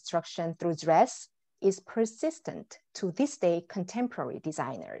identity construction through dress is persistent to this day contemporary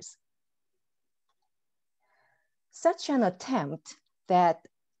designers. Such an attempt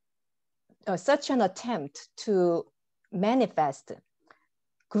to manifest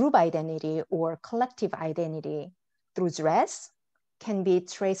group identity or collective identity through dress can be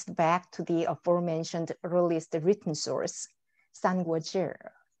traced back to the aforementioned earliest written source, Sanguozhi,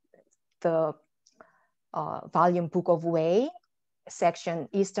 the volume Book of Wei, section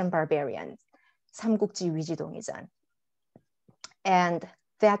Eastern Barbarian, 삼국지 위지동이전. And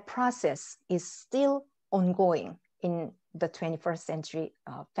that process is still ongoing in the 21st century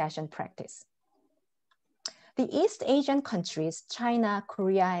fashion practice. The East Asian countries, China,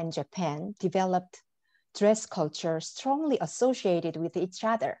 Korea, and Japan, developed dress culture strongly associated with each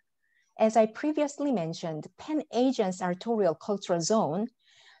other. As I previously mentioned, Pan-Asian sartorial cultural zone,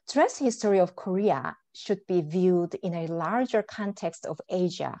 dress history of Korea should be viewed in a larger context of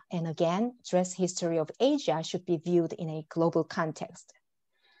Asia. And again, dress history of Asia should be viewed in a global context.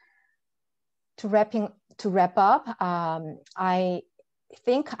 To wrap up, I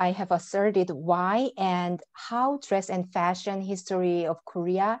think I have asserted why and how dress and fashion history of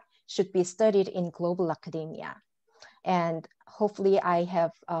Korea should be studied in global academia. And hopefully I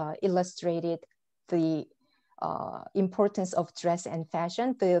have illustrated the importance of dress and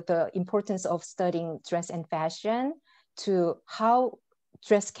fashion, the importance of studying dress and fashion, to how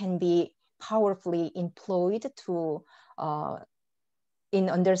dress can be powerfully employed to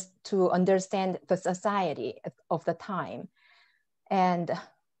understand the society of the time. And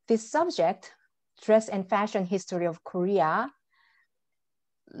this subject, dress and fashion history of Korea,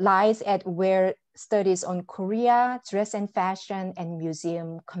 lies at where studies on Korea, dress and fashion, and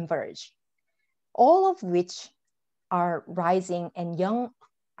museum converge, all of which are rising and young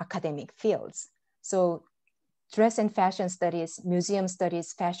academic fields. So dress and fashion studies, museum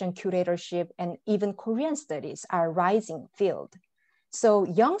studies, fashion curatorship, and even Korean studies are rising field. So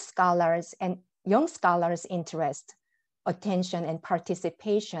young scholars' interest, attention, and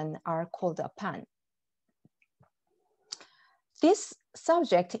participation are called upon. This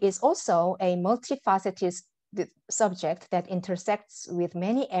subject is also a multifaceted subject that intersects with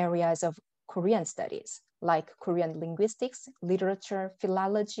many areas of Korean studies, like Korean linguistics, literature,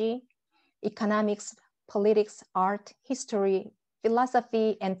 philology, economics, politics, art, history,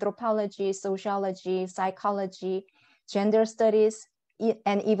 philosophy, anthropology, sociology, psychology, gender studies,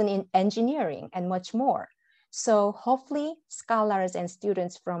 and even in engineering and much more. So hopefully scholars and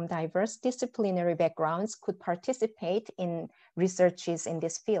students from diverse disciplinary backgrounds could participate in researches in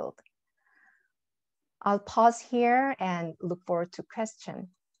this field. I'll pause here and look forward to questions.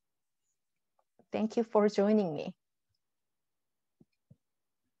 Thank you for joining me.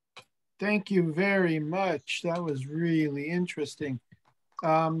 Thank you very much. That was really interesting.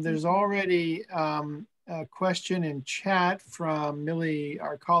 There's already a question in chat from Millie,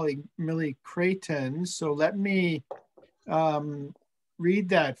 our colleague Millie Creighton. So let me read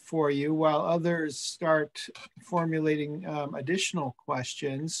that for you while others start formulating additional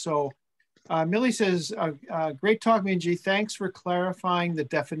questions. So Millie says, great talk, Minji. Thanks for clarifying the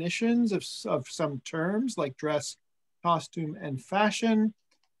definitions of some terms like dress, costume, and fashion.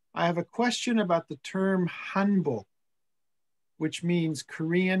 I have a question about the term hanbok, which means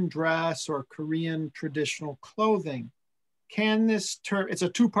Korean dress or Korean traditional clothing. Can this term, it's a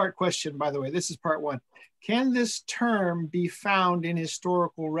two-part question, by the way, this is part one. Can this term be found in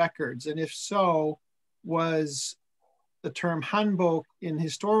historical records? And if so, was the term hanbok in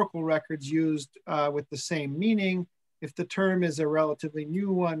historical records used with the same meaning? If the term is a relatively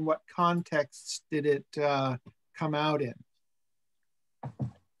new one, what contexts did it come out in?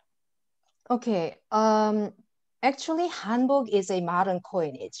 Okay, actually hanbok is a modern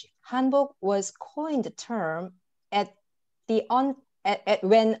coinage. Hanbok was coined term at the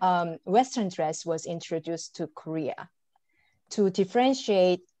when Western dress was introduced to Korea to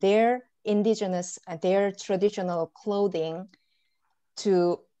differentiate their indigenous, their traditional clothing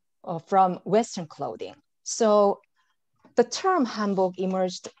to from Western clothing. So the term hanbok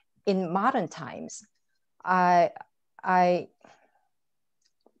emerged in modern times.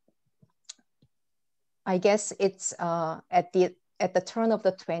 I guess it's at the turn of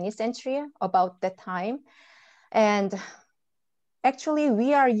the 20th century, about that time. And actually,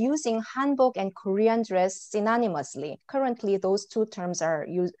 we are using hanbok and Korean dress synonymously. Currently, those two terms are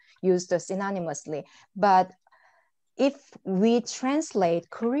used synonymously. But if we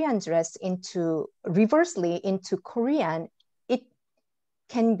translate Korean dress reversely into Korean, it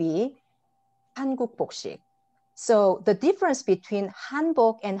can be 한국 복식. So the difference between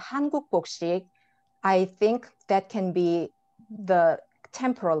hanbok and 한국 복식, I think that can be the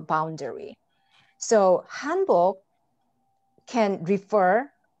temporal boundary. So hanbok can refer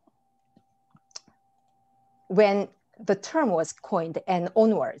when the term was coined and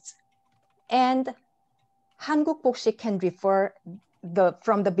onwards. And 한국 복식 can refer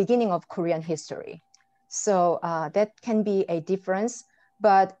from the beginning of Korean history. So that can be a difference.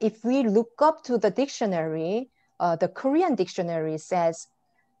 But if we look up to the dictionary, the Korean dictionary says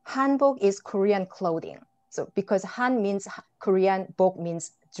hanbok is Korean clothing. So because han means Korean, bok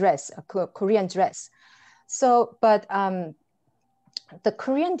means dress, Korean dress. So, but the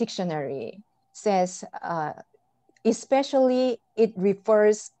Korean dictionary says, especially it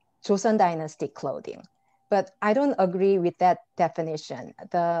refers Joseon Dynasty clothing. But I don't agree with that definition.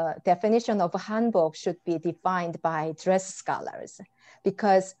 The definition of hanbok should be defined by dress scholars,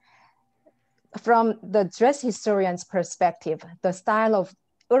 because from the dress historian's perspective, the style of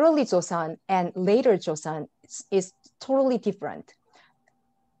early Joseon and later Joseon is totally different.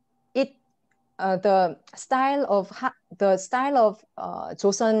 The style of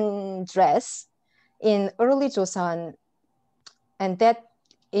Joseon dress in early Joseon, and that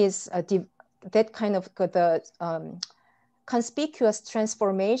is that kind of the conspicuous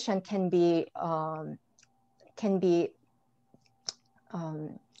transformation can be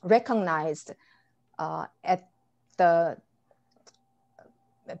recognized at the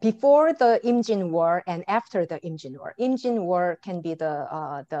before the Imjin War and after the Imjin War. Imjin War can be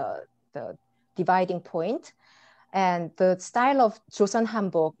the dividing point, and the style of Joseon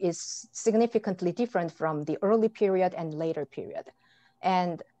hanbok is significantly different from the early period and later period.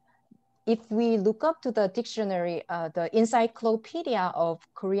 And if we look up to the dictionary, the Encyclopedia of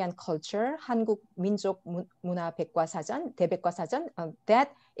Korean Culture, 한국 민족 문화 백과사전, 대백과사전,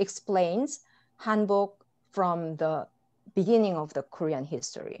 that explains hanbok from the beginning of the Korean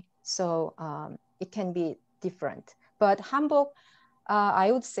history. So it can be different. But hanbok,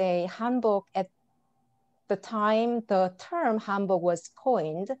 I would say hanbok at the time the term hanbok was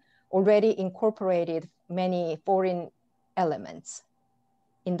coined already incorporated many foreign elements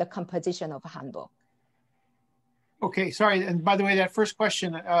in the composition of hanbok. Okay, sorry. And by the way, that first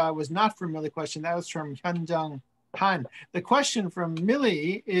question was not from Millie question. That was from Hyunjung Han. The question from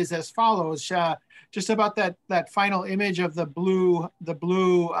Millie is as follows, just about that final image of the blue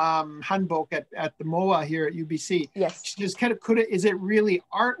hanbok at the MOA here at UBC. Yes. She just kind of is it really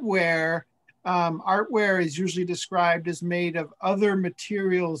artware? Artware is usually described as made of other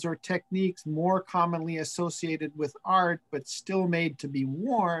materials or techniques more commonly associated with art, but still made to be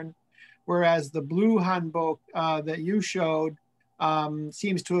worn. Whereas the blue hanbok that you showed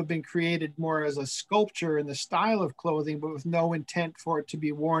seems to have been created more as a sculpture in the style of clothing, but with no intent for it to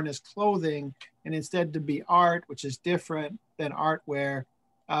be worn as clothing, and instead to be art, which is different than artware.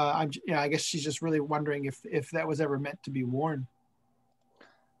 I guess she's just really wondering if that was ever meant to be worn.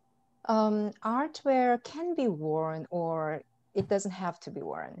 Artware can be worn or it doesn't have to be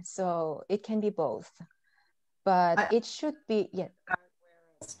worn. So it can be both, but it should be, yeah.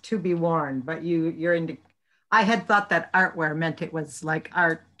 To be worn, but I had thought that artware meant it was like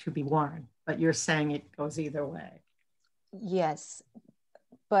art to be worn, but you're saying it goes either way. Yes,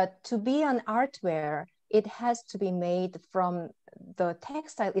 but to be an artware, it has to be made from the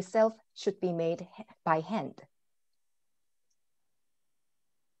textile itself should be made by hand.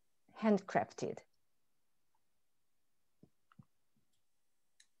 Handcrafted.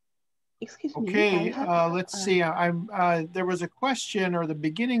 Excuse me. Okay, let's see. There was a question or the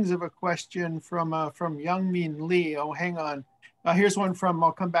beginnings of a question from Youngmin Lee. Oh, hang on. Here's one from,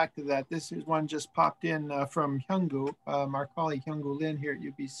 I'll come back to that. This is one just popped in from Hyunggu, our colleague Hyunggu Lin here at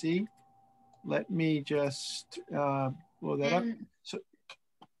UBC. Let me just blow that up.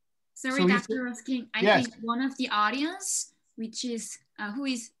 Sorry, Dr. Rose King. I think one of the audience, which is who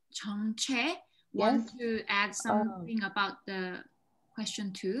is Cheng Che, want to add something about the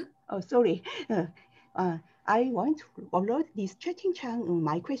question too. Oh, sorry. I want to upload this chatting chat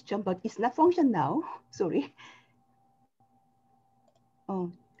my question, but it's not function now. Sorry.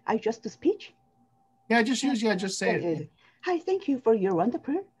 Oh, I just speech. Yeah, just use. Yeah, just say it. Hi, thank you for your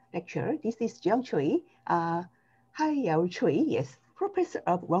wonderful lecture. This is Jiang Chui. Hi, Yao Chui. Yes, professor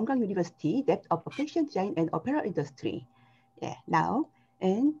of Wongang University, Depth of Fashion Design and Opera Industry. Yeah, now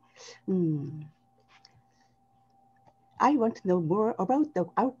and. I want to know more about the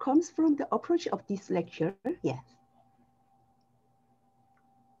outcomes from the approach of this lecture. Yes.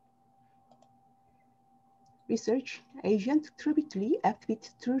 Research agent tributary activity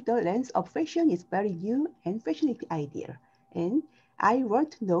through the lens of fashion is very new and fashionable idea. And I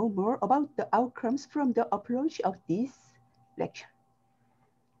want to know more about the outcomes from the approach of this lecture.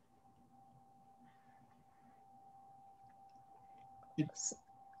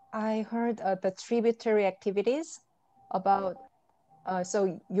 I heard the tributary activities about,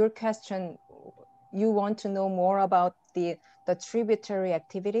 so your question, you want to know more about the tributary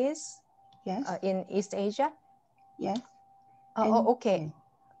activities in East Asia? Yes. Oh, okay.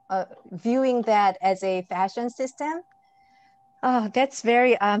 Viewing that as a fashion system, that's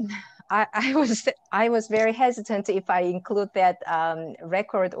very, I was very hesitant if I include that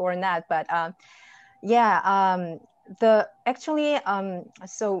record or not, but yeah,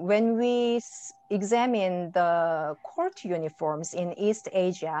 so when we examine the court uniforms in East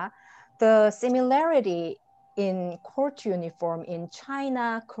Asia, the similarity in court uniform in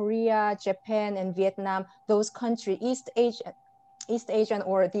China, Korea, Japan, and Vietnam, those countries, East Asian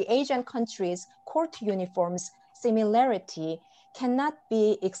or the Asian countries' court uniforms similarity cannot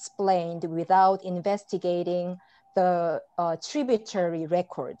be explained without investigating the tributary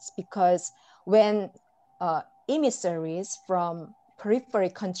records, because when emissaries from periphery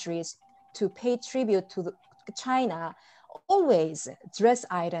countries to pay tribute to China, always dress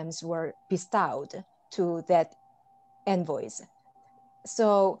items were bestowed to that envoys.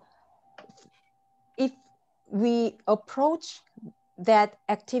 So if we approach that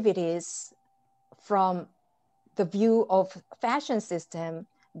activities from the view of fashion system,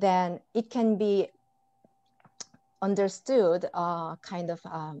 then it can be understood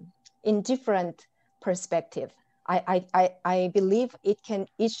in different perspective. I believe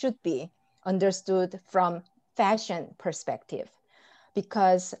it should be understood from fashion perspective,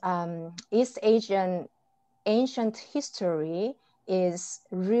 because East Asian ancient history is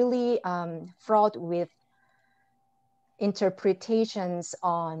really fraught with interpretations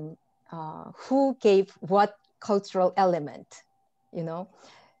on who gave what cultural element, you know.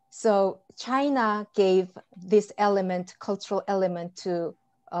 So China gave this element, cultural element, to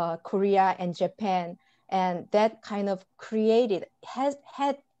Korea and Japan, and that kind of created, had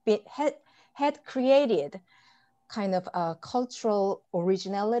created kind of a cultural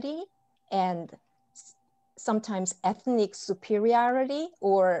originality and sometimes ethnic superiority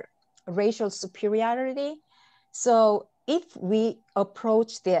or racial superiority. So if we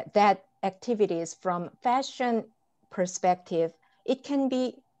approach that activities from fashion perspective, it can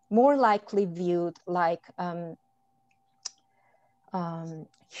be more likely viewed like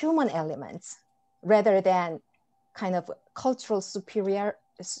human elements rather than kind of cultural superiority.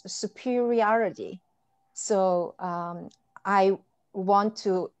 So I want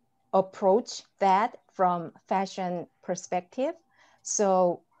to approach that from fashion perspective.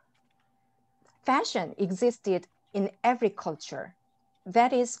 So fashion existed in every culture.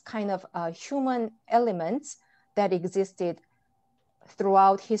 That is kind of human elements that existed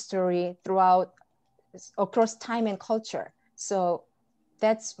throughout history, across time and culture. So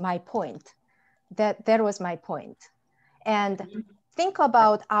that's my point. That was my point. And think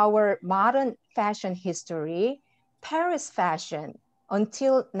about our modern fashion history. Paris fashion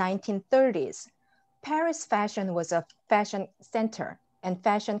until 1930s. Paris fashion was a fashion center and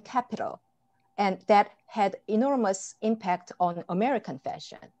fashion capital, and that had enormous impact on American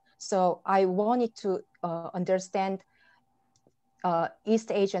fashion. So I wanted to understand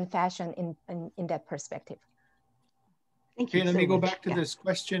East Asian fashion in that perspective. Thank you. Okay, let me go back to this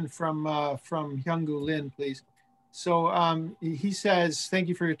question from Hyungu Lin, please. So he says, thank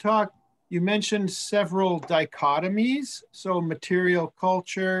you for your talk. You mentioned several dichotomies. So material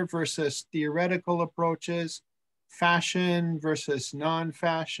culture versus theoretical approaches, fashion versus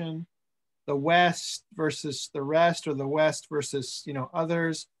non-fashion, the West versus the rest, or the West versus, you know,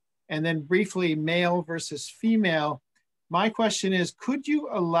 others. And then briefly, male versus female. My question is, could you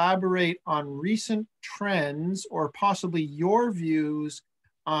elaborate on recent trends or possibly your views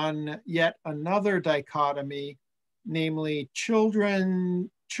on yet another dichotomy, namely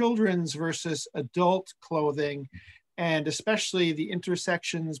children's versus adult clothing, and especially the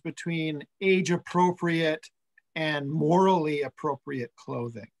intersections between age-appropriate and morally appropriate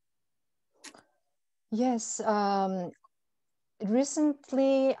clothing? Yes,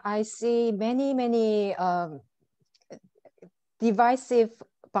 recently I see many divisive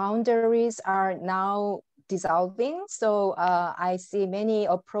boundaries are now dissolving. So I see many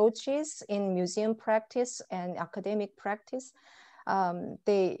approaches in museum practice and academic practice.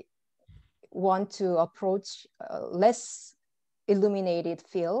 They want to approach less illuminated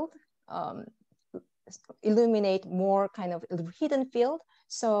field, illuminate more kind of hidden field.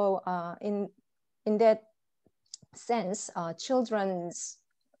 So in that sense, children's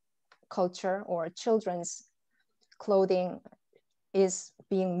culture or children's clothing is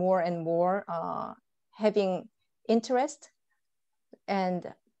being more and more having interest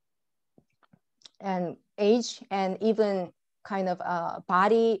and age, and even kind of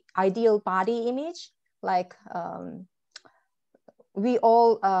ideal body image. Like we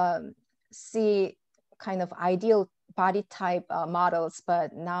all see kind of ideal body type models,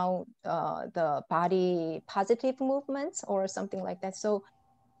 but now the body positive movements or something like that. So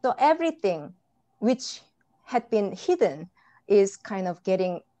everything which had been hidden is kind of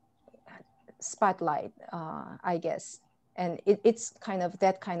getting spotlight, I guess. And it's kind of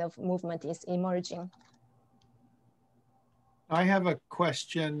that kind of movement is emerging. I have a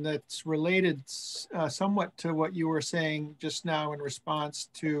question that's related somewhat to what you were saying just now in response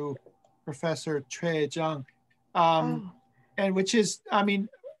to Professor Choi Jung. And which is, I mean,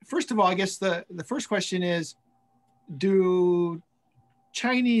 first of all, I guess the first question is, do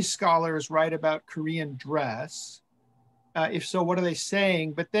Chinese scholars write about Korean dress? If so, what are they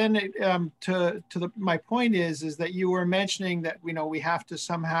saying? But then my point is that you were mentioning that, you know, we have to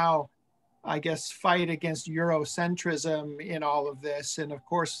somehow, I guess, fight against Eurocentrism in all of this. And of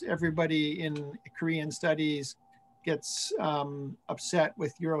course, everybody in Korean studies gets upset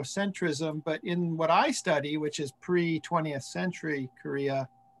with Eurocentrism. But in what I study, which is pre-20th century Korea,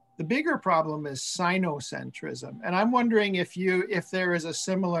 the bigger problem is Sinocentrism. And I'm wondering if there is a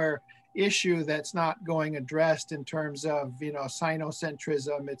similar issue that's not going addressed in terms of, you know,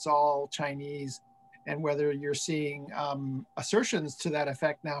 Sinocentrism, it's all Chinese, and whether you're seeing assertions to that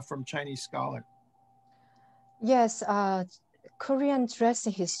effect now from Chinese scholars. Yes, Korean dress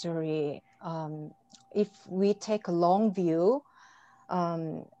history, if we take a long view,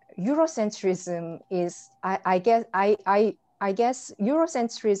 Eurocentrism is, I guess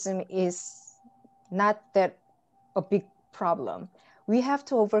Eurocentrism is not that a big problem. We have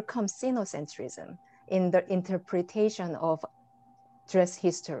to overcome Sinocentrism in the interpretation of dress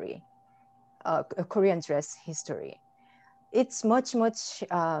history, Korean dress history. It's much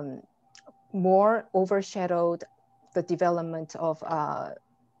more overshadowed the development of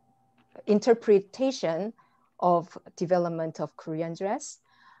interpretation of development of Korean dress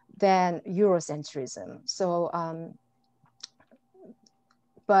than Eurocentrism. So,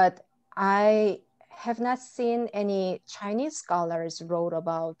 but I have not seen any Chinese scholars wrote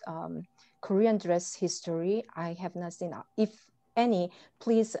about Korean dress history. I have not seen. If any,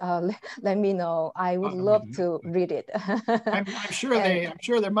 please let me know. I would love to read it. I'm sure I'm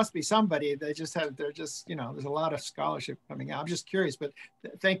sure there must be somebody. They're just, you know, there's a lot of scholarship coming out. I'm just curious, but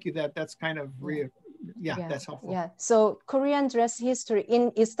thank you. That's kind of that's helpful. Yeah. So Korean dress history,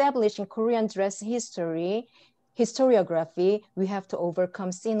 in establishing Korean dress history, historiography, we have to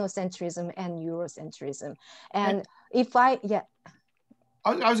overcome Sinocentrism and Eurocentrism. And if I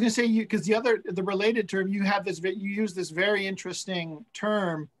was going to say, because the related term, you use this very interesting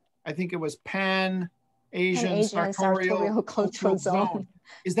term. I think it was pan Asian sartorial cultural zone.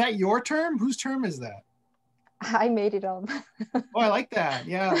 Is that your term? Whose term is that? I made it up. Oh, I like that.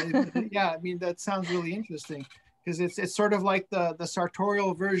 Yeah, yeah. I mean, that sounds really interesting because it's sort of like the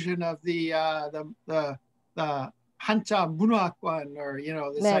sartorial version of the Hanja Munakwan, or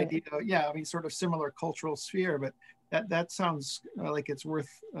this idea. Yeah, I mean, sort of similar cultural sphere, but that sounds like it's worth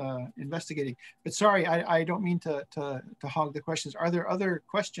investigating. But sorry, I don't mean to hog the questions. Are there other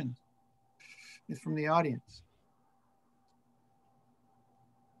questions from the audience?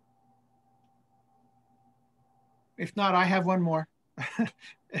 If not, I have one more,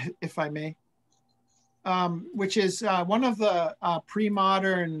 if I may, which is one of the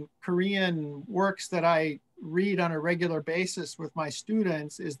pre-modern Korean works that I read on a regular basis with my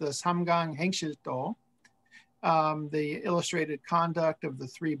students is the Samgang Hengshildo, the illustrated conduct of the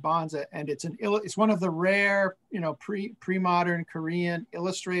three bonds, and it's one of the rare pre-modern Korean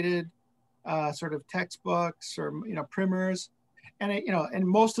illustrated sort of textbooks or primers. And and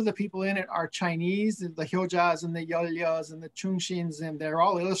most of the people in it are Chinese, the Hyojas and the Yeolyas and the Chungshins, and they're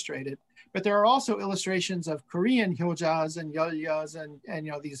all illustrated. But there are also illustrations of Korean Hyojas and Yeolyas and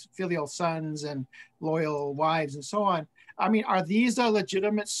these filial sons and loyal wives and so on. I mean, are these a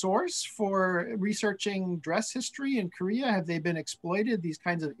legitimate source for researching dress history in Korea? Have they been exploited, these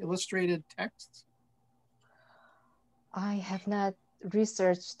kinds of illustrated texts? I have not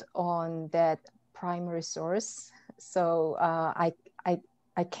researched on that primary source, so I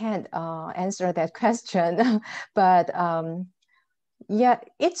can't answer that question. But yeah,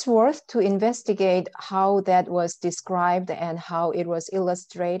 it's worth to investigate how that was described and how it was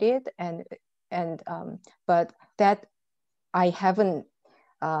illustrated, but that I haven't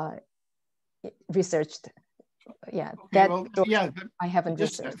researched. Yeah, okay, I haven't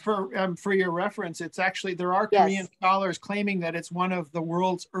just researched. For your reference, it's actually, there are Korean scholars claiming that it's one of the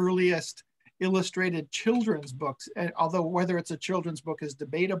world's earliest illustrated children's books, although whether it's a children's book is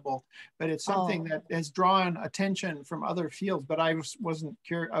debatable, but it's something that has drawn attention from other fields. But I wasn't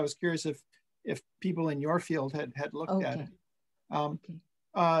curious. I was curious if people in your field had looked at it.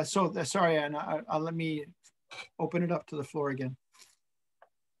 So sorry, Anna, let me open it up to the floor again.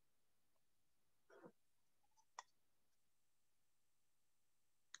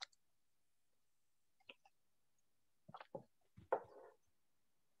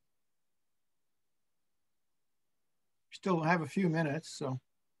 Still have a few minutes, so.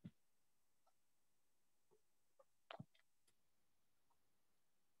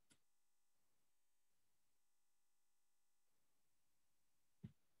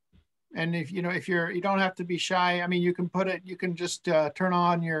 And if you don't have to be shy. I mean, you can just turn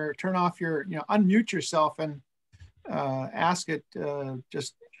off your, unmute yourself and ask it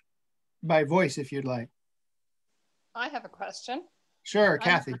just by voice if you'd like. I have a question. Sure,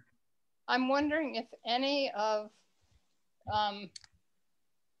 Kathy. I'm wondering if any of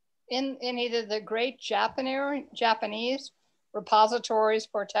in either the great Japanese repositories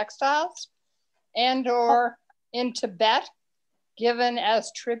for textiles and or in Tibet, given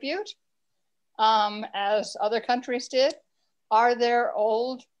as tribute, as other countries did, are there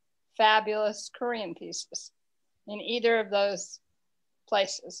old fabulous Korean pieces in either of those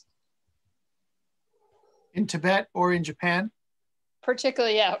places? In Tibet or in Japan?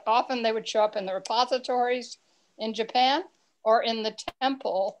 Particularly, yeah. Often they would show up in the repositories in Japan or in the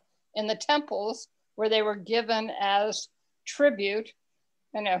temples where they were given as tribute,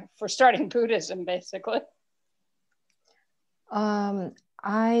 for starting Buddhism, basically.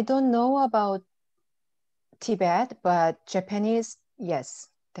 I don't know about Tibet, but Japanese, yes,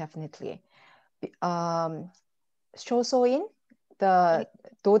 definitely. Shosoin, the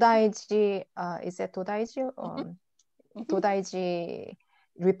Dodaiji, is it Dodaiji? Dodaiji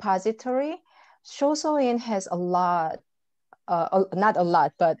repository. Shosoin has a lot, not a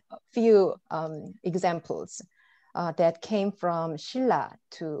lot, but a few examples that came from Shilla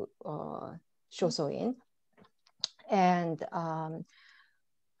to Shosoin. And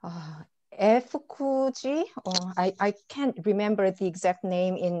Efukuji, I can't remember the exact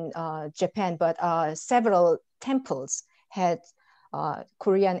name in Japan, but several temples had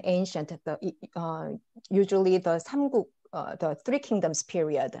Korean ancient, usually the Samguk, the Three Kingdoms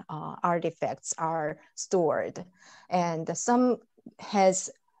period artifacts are stored, and some has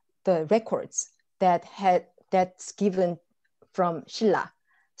the records that's given from Shilla.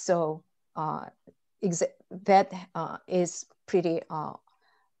 So that is pretty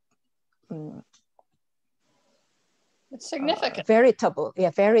it's significant.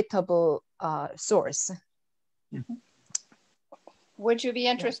 Veritable source. Mm-hmm. Would you be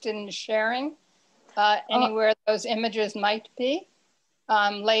interested in sharing anywhere those images might be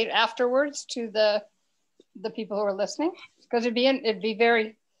laid afterwards to the the people who are listening? Because it'd be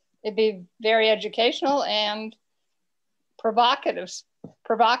very educational and provocative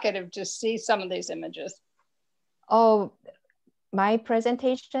to see some of these images. Oh, my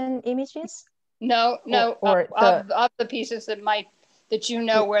presentation images? No, of the pieces that you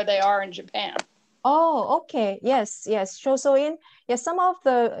know where they are in Japan. Oh, okay. Yes. Shosoin. Yes, some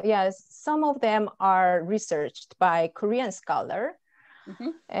of them are researched by Korean scholar,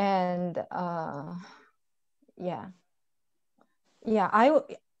 and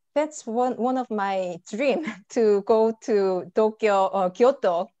that's one of my dream to go to Tokyo,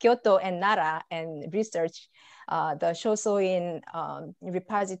 Kyoto, and Nara and research the Shosoin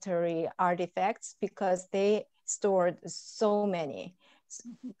repository artifacts, because they stored so many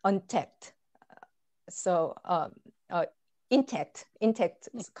untapped. So intact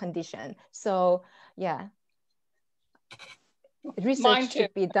condition. So yeah, research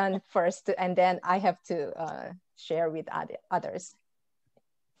should be done first, and then I have to share with others.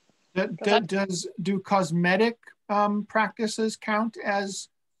 Do cosmetic practices count as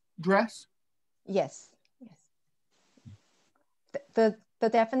dress? Yes. The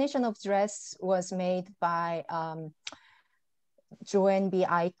definition of dress was made by Joanne B.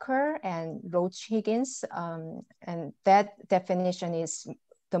 Eicher and Roach Higgins, and that definition is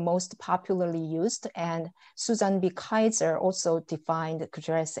the most popularly used. And Susan B. Kaiser also defined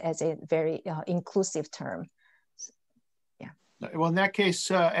dress as a very inclusive term. Well, in that case,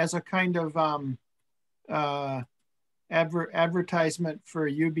 as a kind of advertisement for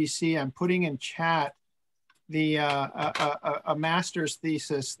UBC, I'm putting in chat the a master's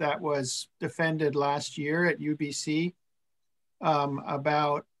thesis that was defended last year at UBC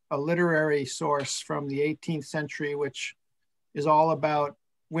about a literary source from the 18th century, which is all about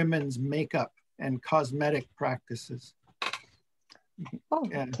women's makeup and cosmetic practices. Oh,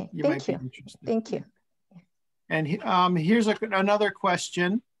 yeah, okay. You Thank might you. be interested. Thank you. And here's another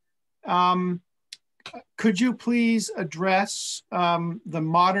question. Could you please address the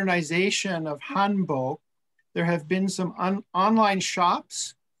modernization of hanbok? There have been some online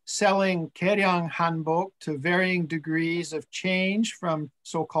shops selling keryang hanbok to varying degrees of change from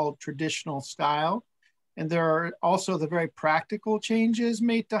so-called traditional style. And there are also the very practical changes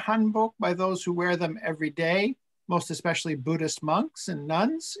made to hanbok by those who wear them every day, most especially Buddhist monks and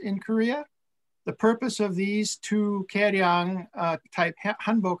nuns in Korea. The purpose of these two keryang type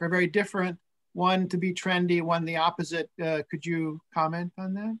hanbok are very different. One to be trendy, one the opposite. Could you comment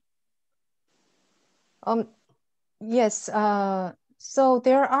on that? Yes. So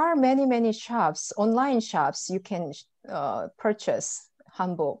there are many shops, online shops. You can purchase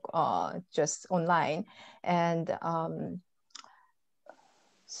hanbok just online, and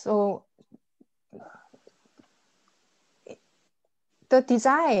so the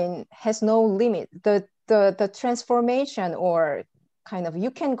design has no limit. The transformation, or kind of,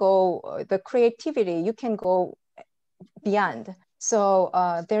 you can go, the creativity, you can go beyond. So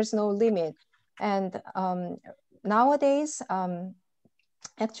there's no limit. And nowadays,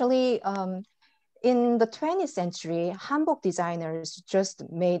 actually, in the 20th century, hanbok designers just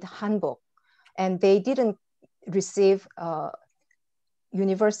made hanbok, and they didn't receive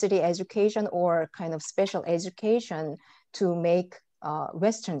university education or kind of special education to make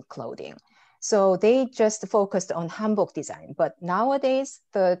Western clothing. So they just focused on hanbok design. But nowadays,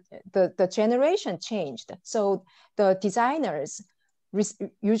 the generation changed. So the designers,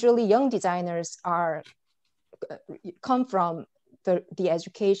 usually young designers, come from the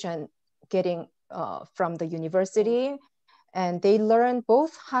education getting from the university, and they learn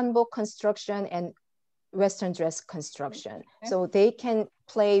both hanbok construction and Western dress construction. Okay. So they can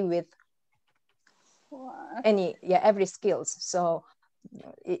play with every skills. So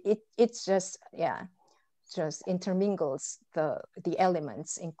it's just intermingles the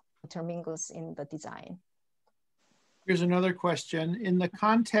elements, intermingles in the design. Here's another question. In the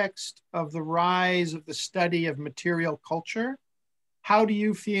context of the rise of the study of material culture, how do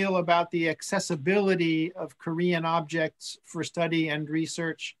you feel about the accessibility of Korean objects for study and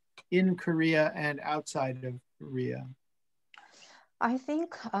research in Korea and outside of Korea? I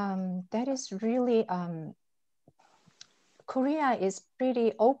think that is really, Korea is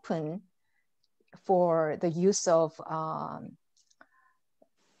pretty open for the use of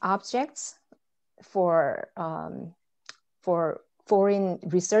objects for foreign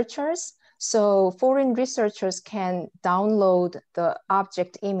researchers. So foreign researchers can download the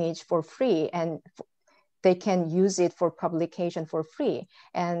object image for free, and they can use it for publication for free.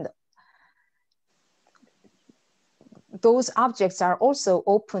 And those objects are also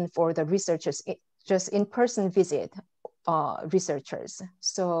open for the researchers, just in-person visit researchers.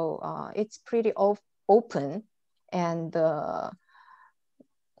 So it's pretty open, and the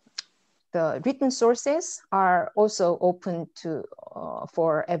written sources are also open to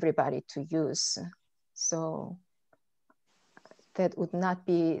for everybody to use. So that would not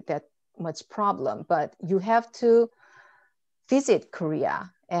be that much problem, but you have to visit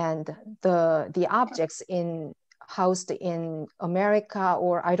Korea, and the objects housed in America,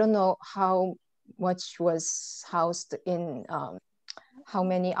 or I don't know how much was housed in, how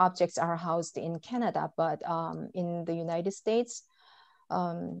many objects are housed in Canada, but in the United States,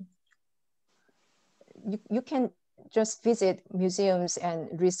 you can just visit museums and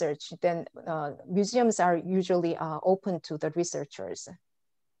research. Then museums are usually open to the researchers.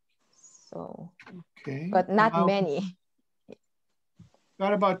 So, okay, but not many.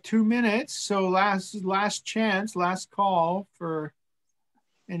 Got about 2 minutes. So last chance, last call for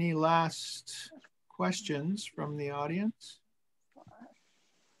any last questions from the audience.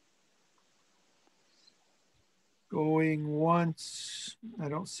 Going once. I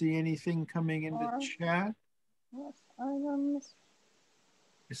don't see anything coming into chat.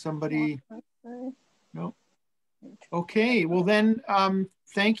 Is somebody? No. Okay, well then,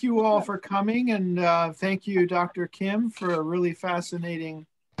 thank you all for coming, and thank you, Dr. Kim, for a really fascinating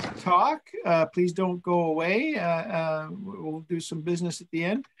talk. Please don't go away. We'll do some business at the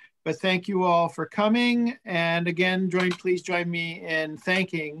end, but thank you all for coming. And again, please join me in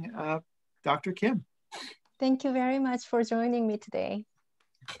thanking Dr. Kim. Thank you very much for joining me today.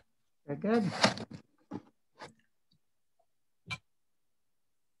 Very good.